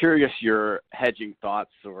 I'm curious your hedging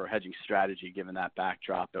thoughts or hedging strategy given that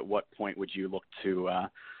backdrop. At what point would you look to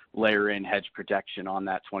layer in hedge protection on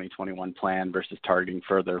that 2021 plan versus targeting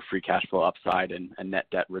further free cash flow upside and net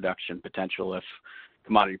debt reduction potential if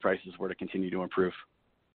commodity prices were to continue to improve?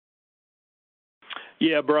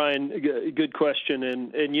 Yeah, Brian, good question.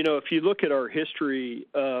 And you know, if you look at our history,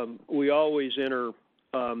 we always enter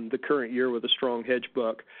the current year with a strong hedge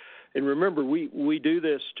book. And remember, we do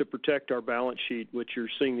this to protect our balance sheet, which you're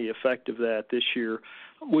seeing the effect of that this year.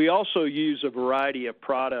 We also use a variety of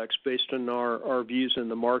products based on our views in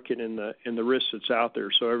the market and the risks that's out there.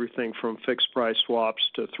 So everything from fixed price swaps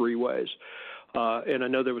to three-ways. And I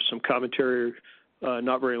know there was some commentary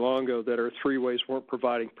not very long ago that our three-ways weren't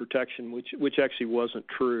providing protection, which actually wasn't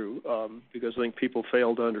true, because I think people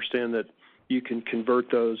failed to understand that you can convert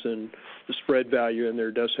those, and the spread value in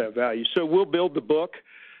there does have value. So we'll build the book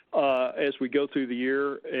as we go through the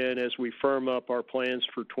year, and as we firm up our plans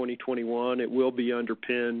for 2021, it will be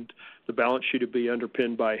underpinned. The balance sheet will be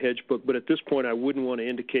underpinned by a hedge book. But at this point, I wouldn't want to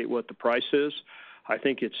indicate what the price is. I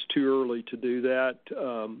think it's too early to do that.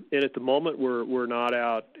 And at the moment, we're not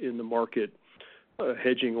out in the market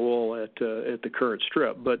hedging oil at the current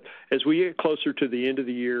strip. But as we get closer to the end of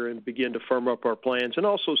the year and begin to firm up our plans and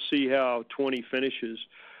also see how 20 finishes,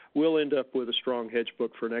 we'll end up with a strong hedge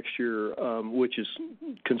book for next year, which is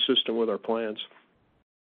consistent with our plans.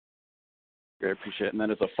 Great, appreciate it. And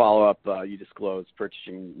then as a follow-up, you disclosed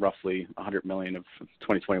purchasing roughly $100 million of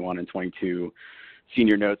 2021 and 22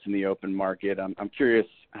 senior notes in the open market. I'm curious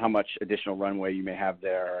how much additional runway you may have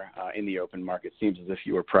there in the open market. Seems as if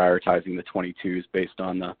you were prioritizing the 22s based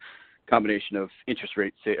on the combination of interest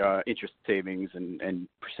savings and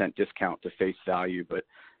percent discount to face value, but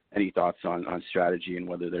any thoughts on strategy and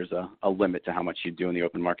whether there's a limit to how much you do in the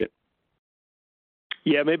open market?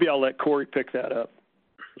 Yeah, maybe I'll let Corey pick that up.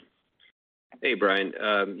 Hey, Brian.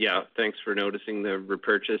 Yeah, thanks for noticing the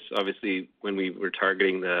repurchase. Obviously, when we were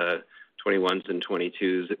targeting the 21s and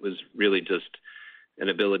 22s, it was really just an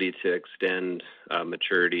ability to extend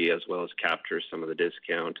maturity as well as capture some of the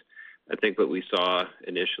discount. I think what we saw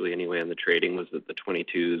initially anyway in the trading was that the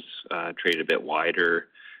 22s traded a bit wider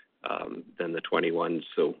than the 21s,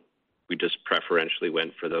 so we just preferentially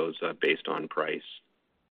went for those based on price.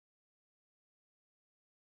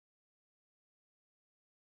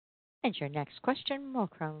 And your next question will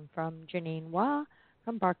come from Jeanine Wai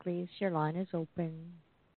from Barclays. Your line is open.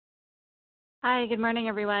 Hi, good morning,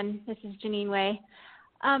 everyone. This is Jeanine Wai.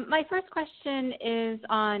 My first question is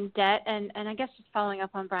on debt, and I guess just following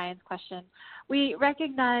up on Brian's question. We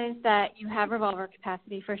recognize that you have revolver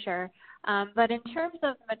capacity for sure, but in terms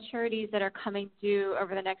of maturities that are coming due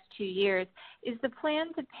over the next 2 years, is the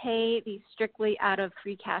plan to pay these strictly out of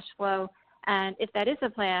free cash flow? And if that is a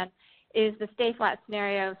plan, is the stay flat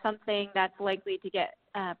scenario something that's likely to get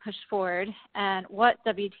pushed forward? And what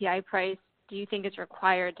WTI price do you think is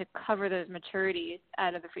required to cover those maturities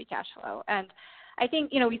out of the free cash flow? And I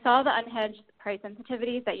think, we saw the unhedged price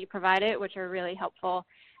sensitivities that you provided, which are really helpful.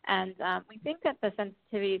 And we think that the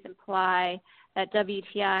sensitivities imply that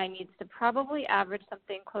WTI needs to probably average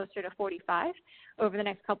something closer to 45 over the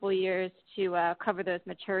next couple of years to cover those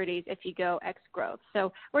maturities if you go ex growth.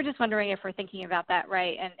 So we're just wondering if we're thinking about that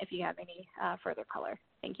right and if you have any further color.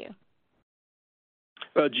 Thank you.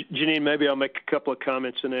 Jeanine, maybe I'll make a couple of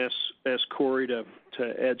comments and ask Corey to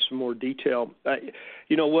add some more detail.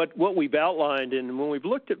 What we've outlined, and when we've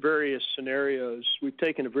looked at various scenarios, we've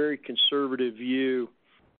taken a very conservative view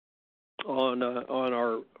on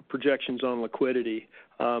our projections on liquidity.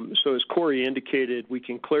 So as Corey indicated, we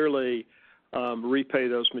can clearly repay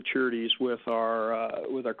those maturities with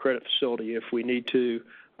our credit facility if we need to.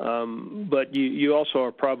 But you also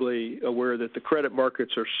are probably aware that the credit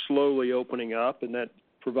markets are slowly opening up, and that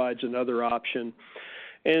provides another option.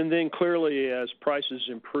 And then clearly, as prices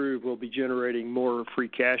improve, we'll be generating more free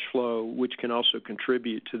cash flow, which can also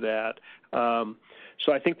contribute to that.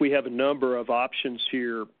 So I think we have a number of options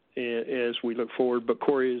here as we look forward. But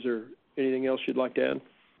Corey, is there anything else you'd like to add?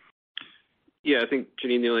 Yeah, I think,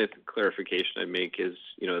 Jeanine, the only clarification I'd make is,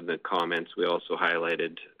 in the comments we also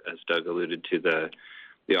highlighted, as Doug alluded to,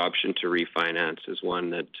 the option to refinance is one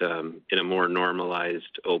that in a more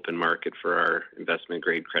normalized open market for our investment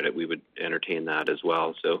grade credit, we would entertain that as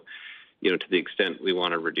well. So, to the extent we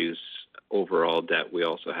want to reduce overall debt, we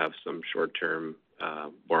also have some short-term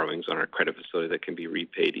borrowings on our credit facility that can be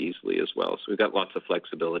repaid easily as well. So we've got lots of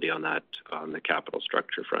flexibility on that on the capital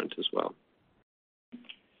structure front as well.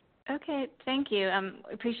 Okay, thank you.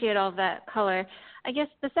 Appreciate all of that color. I guess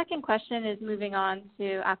the second question is moving on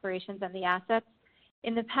to operations and the assets.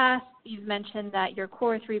 In the past, you've mentioned that your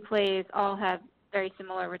core three plays all have very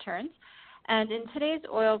similar returns. And in today's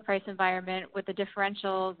oil price environment with the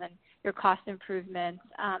differentials and your cost improvements,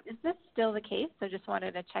 is this still the case? So just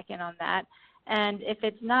wanted to check in on that. And if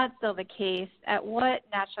it's not still the case, at what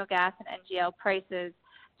natural gas and NGL prices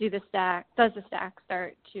does the stack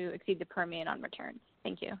start to exceed the Permian on returns?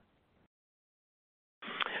 Thank you.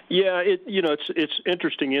 Yeah, it's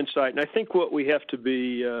interesting insight, and I think what we have to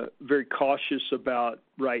be very cautious about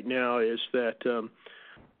right now is that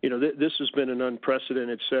this has been an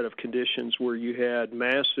unprecedented set of conditions where you had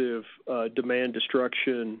massive demand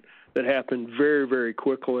destruction that happened very, very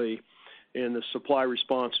quickly, and the supply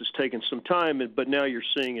response has taken some time, but now you're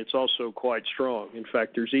seeing it's also quite strong. In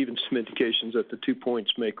fact, there's even some indications that the 2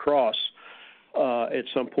 points may cross at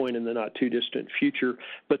some point in the not too distant future,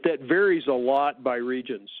 but that varies a lot by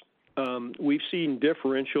regions. We've seen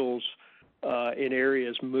differentials in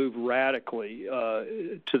areas move radically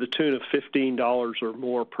to the tune of $15 or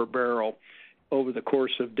more per barrel over the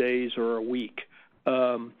course of days or a week.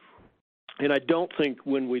 And I don't think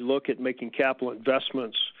when we look at making capital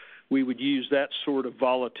investments, we would use that sort of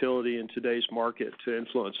volatility in today's market to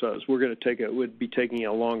influence us. We'd be taking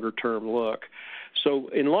a longer term look. So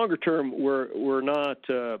in longer term, we're not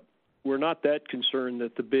that concerned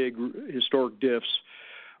that the big historic diffs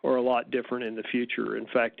are a lot different in the future. In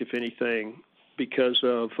fact, if anything, because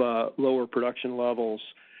of lower production levels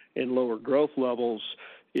and lower growth levels,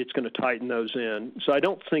 it's going to tighten those in. So I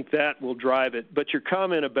don't think that will drive it. But your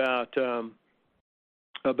comment about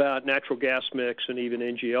natural gas mix and even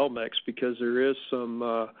NGL mix, because there is some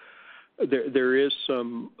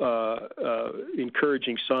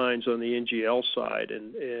encouraging signs on the NGL side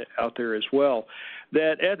and out there as well,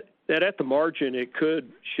 that at the margin it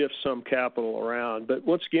could shift some capital around. But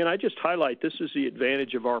once again, I just highlight this is the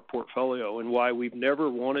advantage of our portfolio and why we've never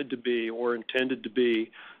wanted to be or intended to be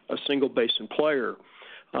a single basin player.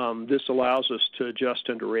 This allows us to adjust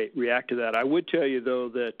and to react to that. I would tell you, though,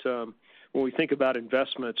 that when we think about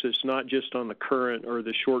investments, it's not just on the current or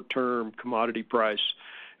the short-term commodity price.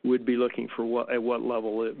 We'd be looking for at what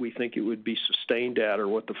level we think it would be sustained at or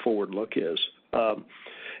what the forward look is.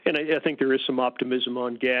 And I think there is some optimism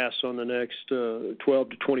on gas on the next 12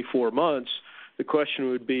 to 24 months. The question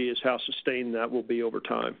would be is how sustained that will be over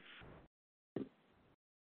time.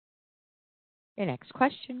 Your next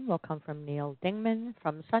question will come from Neal Dingmann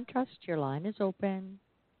from SunTrust. Your line is open.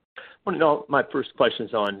 Well, no, my first question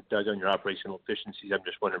is on, Doug, on your operational efficiencies. I'm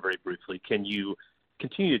just wondering very briefly, can you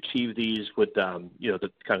continue to achieve these with, the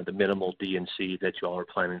kind of the minimal D&C that you all are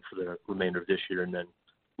planning for the remainder of this year, and then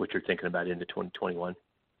what you're thinking about into 2021?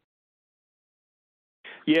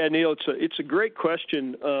 Yeah, Neal, it's a great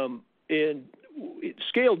question, and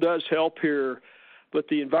scale does help here. But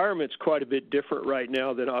the environment's quite a bit different right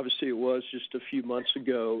now than obviously it was just a few months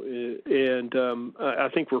ago, and I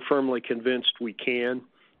think we're firmly convinced we can.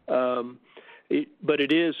 But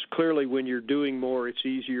it is clearly when you're doing more, it's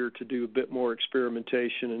easier to do a bit more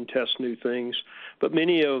experimentation and test new things. But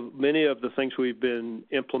many of the things we've been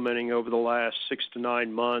implementing over the last 6 to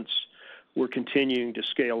 9 months, we're continuing to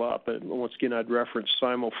scale up. And once again, I'd reference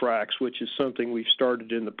simul-fracs, which is something we've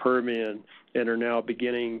started in the Permian and are now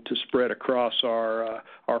beginning to spread across our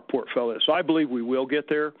portfolio. So I believe we will get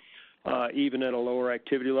there, even at a lower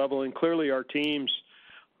activity level. And clearly, our teams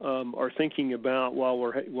are thinking about, while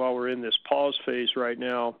we're in this pause phase right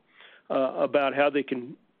now, about how they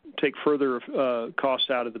can take further costs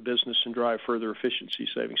out of the business and drive further efficiency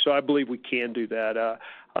savings. So I believe we can do that.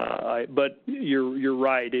 But you're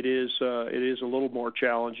right. It is a little more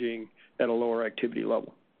challenging at a lower activity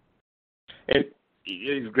level. It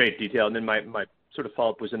is great detail. And then my sort of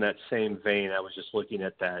follow-up was in that same vein. I was just looking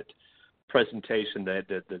at that presentation,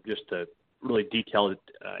 just the really detailed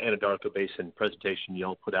Anadarko Basin presentation you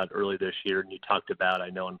all put out early this year, and you talked about, I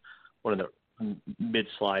know in one of the mid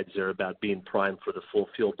slides there, about being primed for the full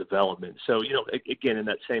field development. So, again, in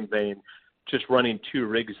that same vein, just running 2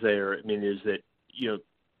 rigs there, I mean, is that,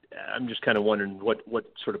 I'm just kind of wondering what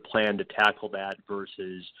sort of plan to tackle that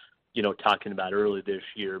versus, talking about early this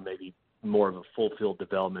year, maybe more of a full field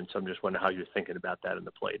development. So I'm just wondering how you're thinking about that in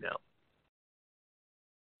the play now.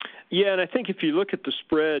 Yeah, and I think if you look at the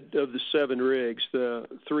spread of the 7 rigs, the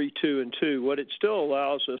 3, 2, and 2, what it still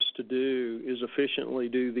allows us to do is efficiently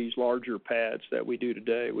do these larger pads that we do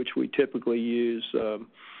today, which we typically use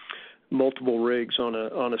multiple rigs on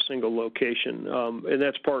a single location, and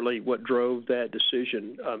that's partly what drove that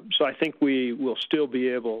decision. So I think we will still be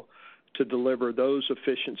able to deliver those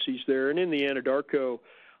efficiencies there. And in the Anadarko,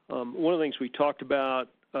 one of the things we talked about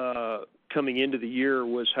coming into the year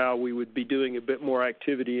was how we would be doing a bit more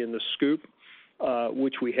activity in the SCOOP,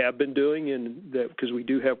 which we have been doing, and that because we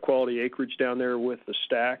do have quality acreage down there with the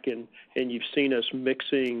STACK, and you've seen us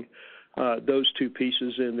mixing those 2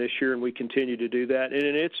 pieces in this year, and we continue to do that. And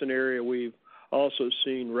it's an area we've also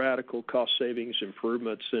seen radical cost savings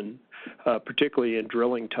improvements, and particularly in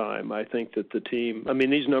drilling time. I think that the team, I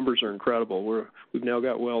mean, these numbers are incredible. We've now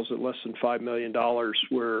got wells at less than $5 million,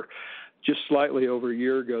 where just slightly over a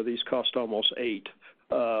year ago, these cost almost $8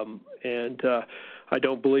 million. And I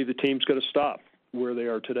don't believe the team's going to stop where they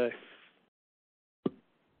are today.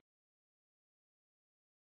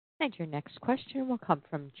 And your next question will come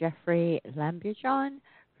from Jeoffrey Lambujon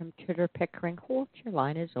from Tudor, Pickering, Holt. Your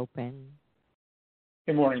line is open.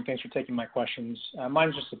 Good morning. Thanks for taking my questions.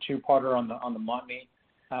 Mine's just a 2-parter on the Montney.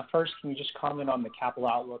 First, can you just comment on the capital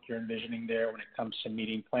outlook you're envisioning there when it comes to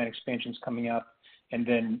meeting plant expansions coming up, and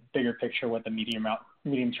then bigger picture what the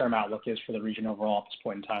medium-term outlook is for the region overall at this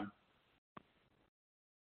point in time?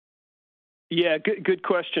 Yeah, good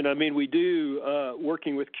question. I mean, we do,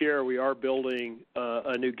 working with Keyera, we are building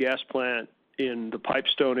a new gas plant in the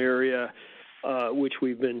Pipestone area, which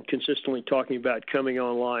we've been consistently talking about coming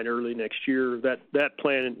online early next year. That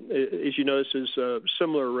plan, as you notice, is a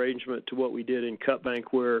similar arrangement to what we did in Cutbank,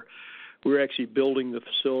 where we're actually building the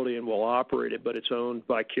facility and we'll operate it, but it's owned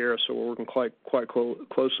by Keyera, so we're working quite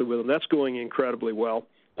closely with them. That's going incredibly well.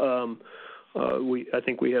 I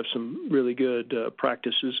think we have some really good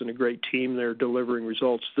practices and a great team there delivering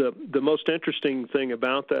results. The most interesting thing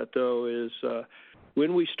about that, though, is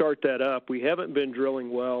when we start that up, we haven't been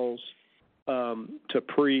drilling wells to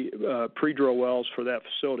pre-drill wells for that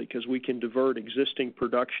facility, because we can divert existing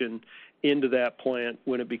production into that plant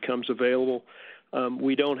when it becomes available.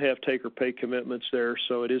 We don't have take-or-pay commitments there,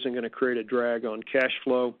 so it isn't going to create a drag on cash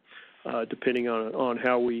flow, depending on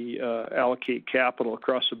how we allocate capital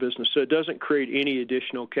across the business. So it doesn't create any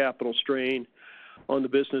additional capital strain on the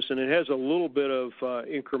business, and it has a little bit of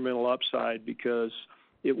incremental upside because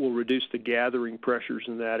it will reduce the gathering pressures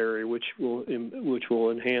in that area, which will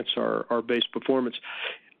enhance our base performance.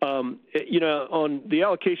 On the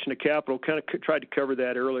allocation of capital, kind of tried to cover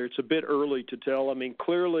that earlier. It's a bit early to tell. I mean,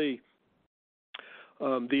 clearly,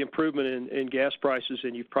 the improvement in gas prices,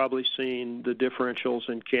 and you've probably seen the differentials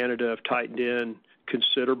in Canada have tightened in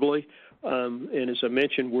considerably. And as I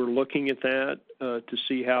mentioned, we're looking at that to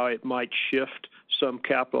see how it might shift some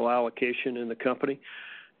capital allocation in the company.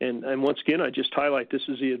 And once again, I just highlight this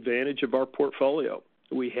is the advantage of our portfolio.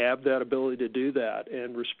 We have that ability to do that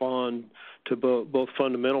and respond to both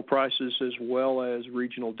fundamental prices as well as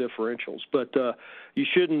regional differentials. But you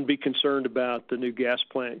shouldn't be concerned about the new gas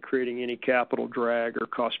plant creating any capital drag or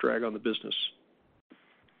cost drag on the business.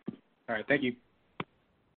 All right, thank you.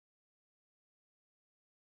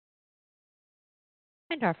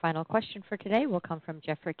 And our final question for today will come from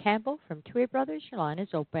Jeffrey Campbell from Tuohy Brothers. Your line is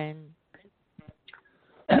open.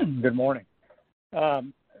 Good morning.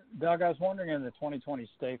 Doug, I was wondering, in the 2020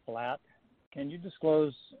 stay flat, can you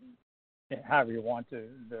disclose, however you want to,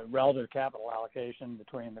 the relative capital allocation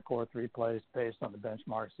between the core three plays based on the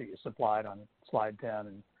benchmarks that you supplied on slide 10?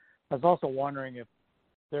 And I was also wondering if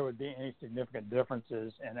there would be any significant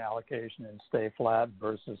differences in allocation in stay flat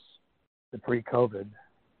versus the pre-COVID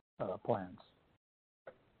plans.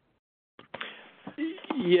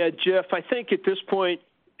 Yeah, Jeff, I think at this point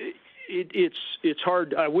it's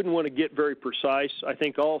hard. I wouldn't want to get very precise. I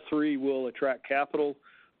think all three will attract capital.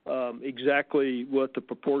 Exactly what the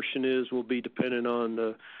proportion is will be dependent on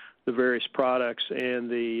the various products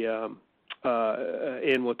and and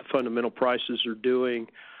what the fundamental prices are doing.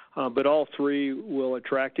 But all three will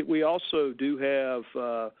attract it. We also do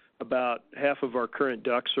have about half of our current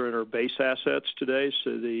DUCs are in our base assets today.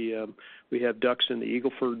 So we have DUCs in the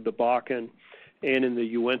Eagle Ford, the Bakken, and in the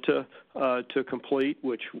Uinta to complete,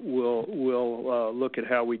 which we'll look at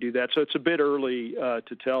how we do that. So it's a bit early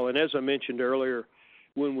to tell. And as I mentioned earlier,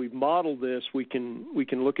 when we model this, we can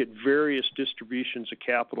look at various distributions of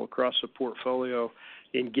capital across the portfolio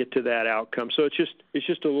and get to that outcome. So it's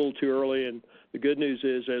just a little too early. And the good news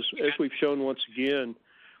is, as we've shown once again,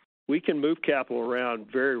 we can move capital around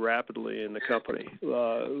very rapidly in the company.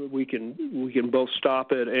 We can both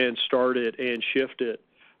stop it and start it and shift it.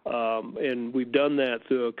 And we've done that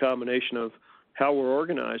through a combination of how we're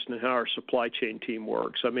organized and how our supply chain team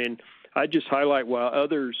works. I mean, I just highlight, while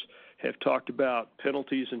others have talked about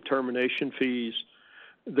penalties and termination fees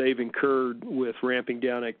they've incurred with ramping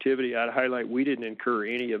down activity, I'd highlight we didn't incur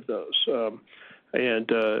any of those. And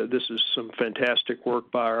this is some fantastic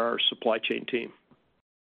work by our supply chain team.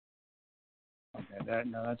 Okay,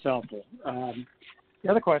 that's helpful. The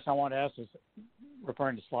other question I want to ask is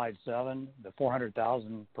referring to slide 7, the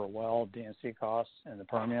 $400,000 per well D&C costs in the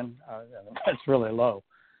Permian. That's really low.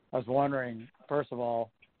 I was wondering, first of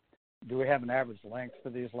all, do we have an average length for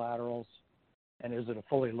these laterals? And is it a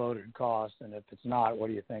fully loaded cost? And if it's not, what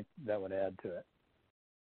do you think that would add to it?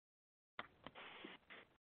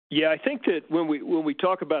 Yeah, I think that when we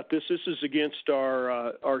talk about this is against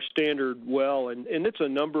our standard well, and it's a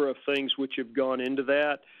number of things which have gone into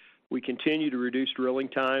that. We continue to reduce drilling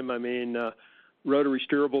time. I mean, rotary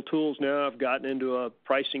steerable tools now have gotten into a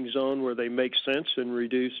pricing zone where they make sense and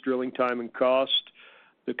reduce drilling time and cost.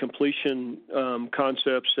 The completion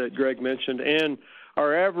concepts that Greg mentioned, and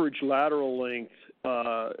our average lateral length,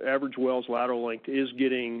 average well's lateral length is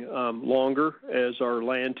getting longer as our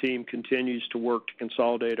land team continues to work to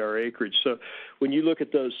consolidate our acreage. So when you look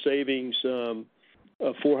at those savings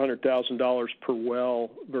of $400,000 per well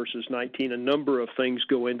versus 19, a number of things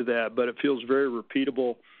go into that, but it feels very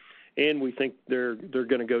repeatable, and we think they're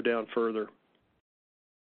going to go down further.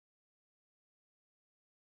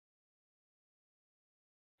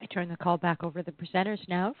 I turn the call back over to the presenters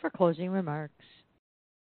now for closing remarks.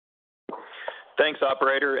 Thanks,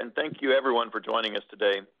 operator, and thank you everyone for joining us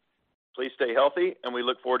today. Please stay healthy, and we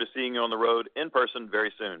look forward to seeing you on the road in person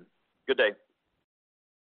very soon. Good day.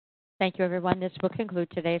 Thank you, everyone. This will conclude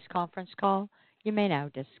today's conference call. You may now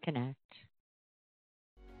disconnect.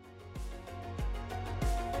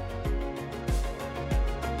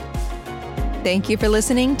 Thank you for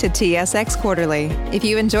listening to TSX Quarterly. If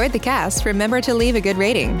you enjoyed the cast, remember to leave a good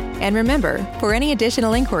rating. And remember, for any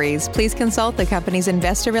additional inquiries, please consult the company's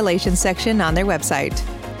investor relations section on their website.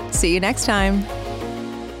 See you next time.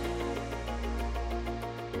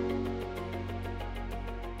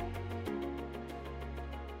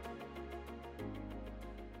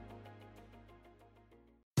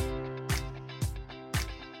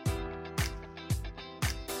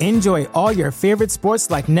 Enjoy all your favorite sports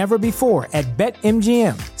like never before at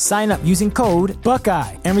BetMGM. Sign up using code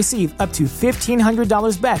Buckeye and receive up to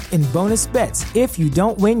 $1,500 back in bonus bets if you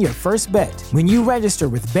don't win your first bet. When you register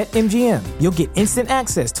with BetMGM, you'll get instant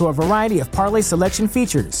access to a variety of parlay selection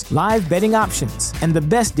features, live betting options, and the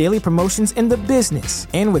best daily promotions in the business.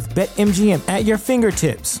 And with BetMGM at your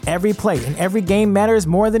fingertips, every play and every game matters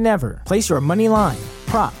more than ever. Place your money line,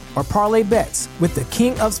 prop, or parlay bets with the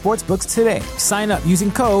king of sportsbooks today. Sign up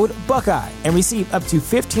using code Buckeye and receive up to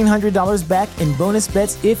 $1,500 back in bonus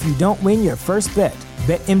bets if you don't win your first bet.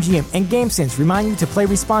 BetMGM and GameSense remind you to play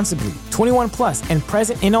responsibly. 21 plus and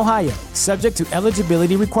present in Ohio, subject to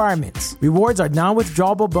eligibility requirements. Rewards are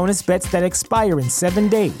non-withdrawable bonus bets that expire in 7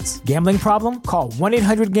 days. Gambling problem? Call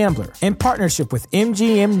 1-800-GAMBLER. In partnership with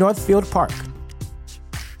MGM Northfield Park.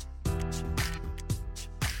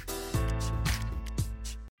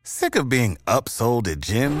 Sick of being upsold at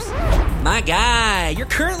gyms? My guy, you're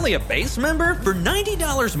currently a base member? For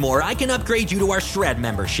 $90 more, I can upgrade you to our Shred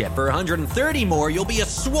membership. For $130 more, you'll be a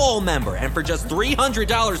Swole member. And for just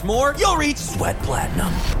 $300 more, you'll reach Sweat Platinum.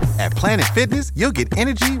 At Planet Fitness, you'll get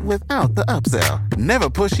energy without the upsell. Never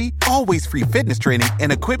pushy, always free fitness training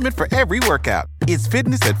and equipment for every workout. It's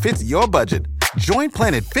fitness that fits your budget. Join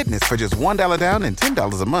Planet Fitness for just $1 down and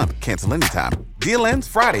 $10 a month. Cancel anytime. Deal ends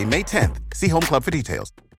Friday, May 10th. See Home Club for details.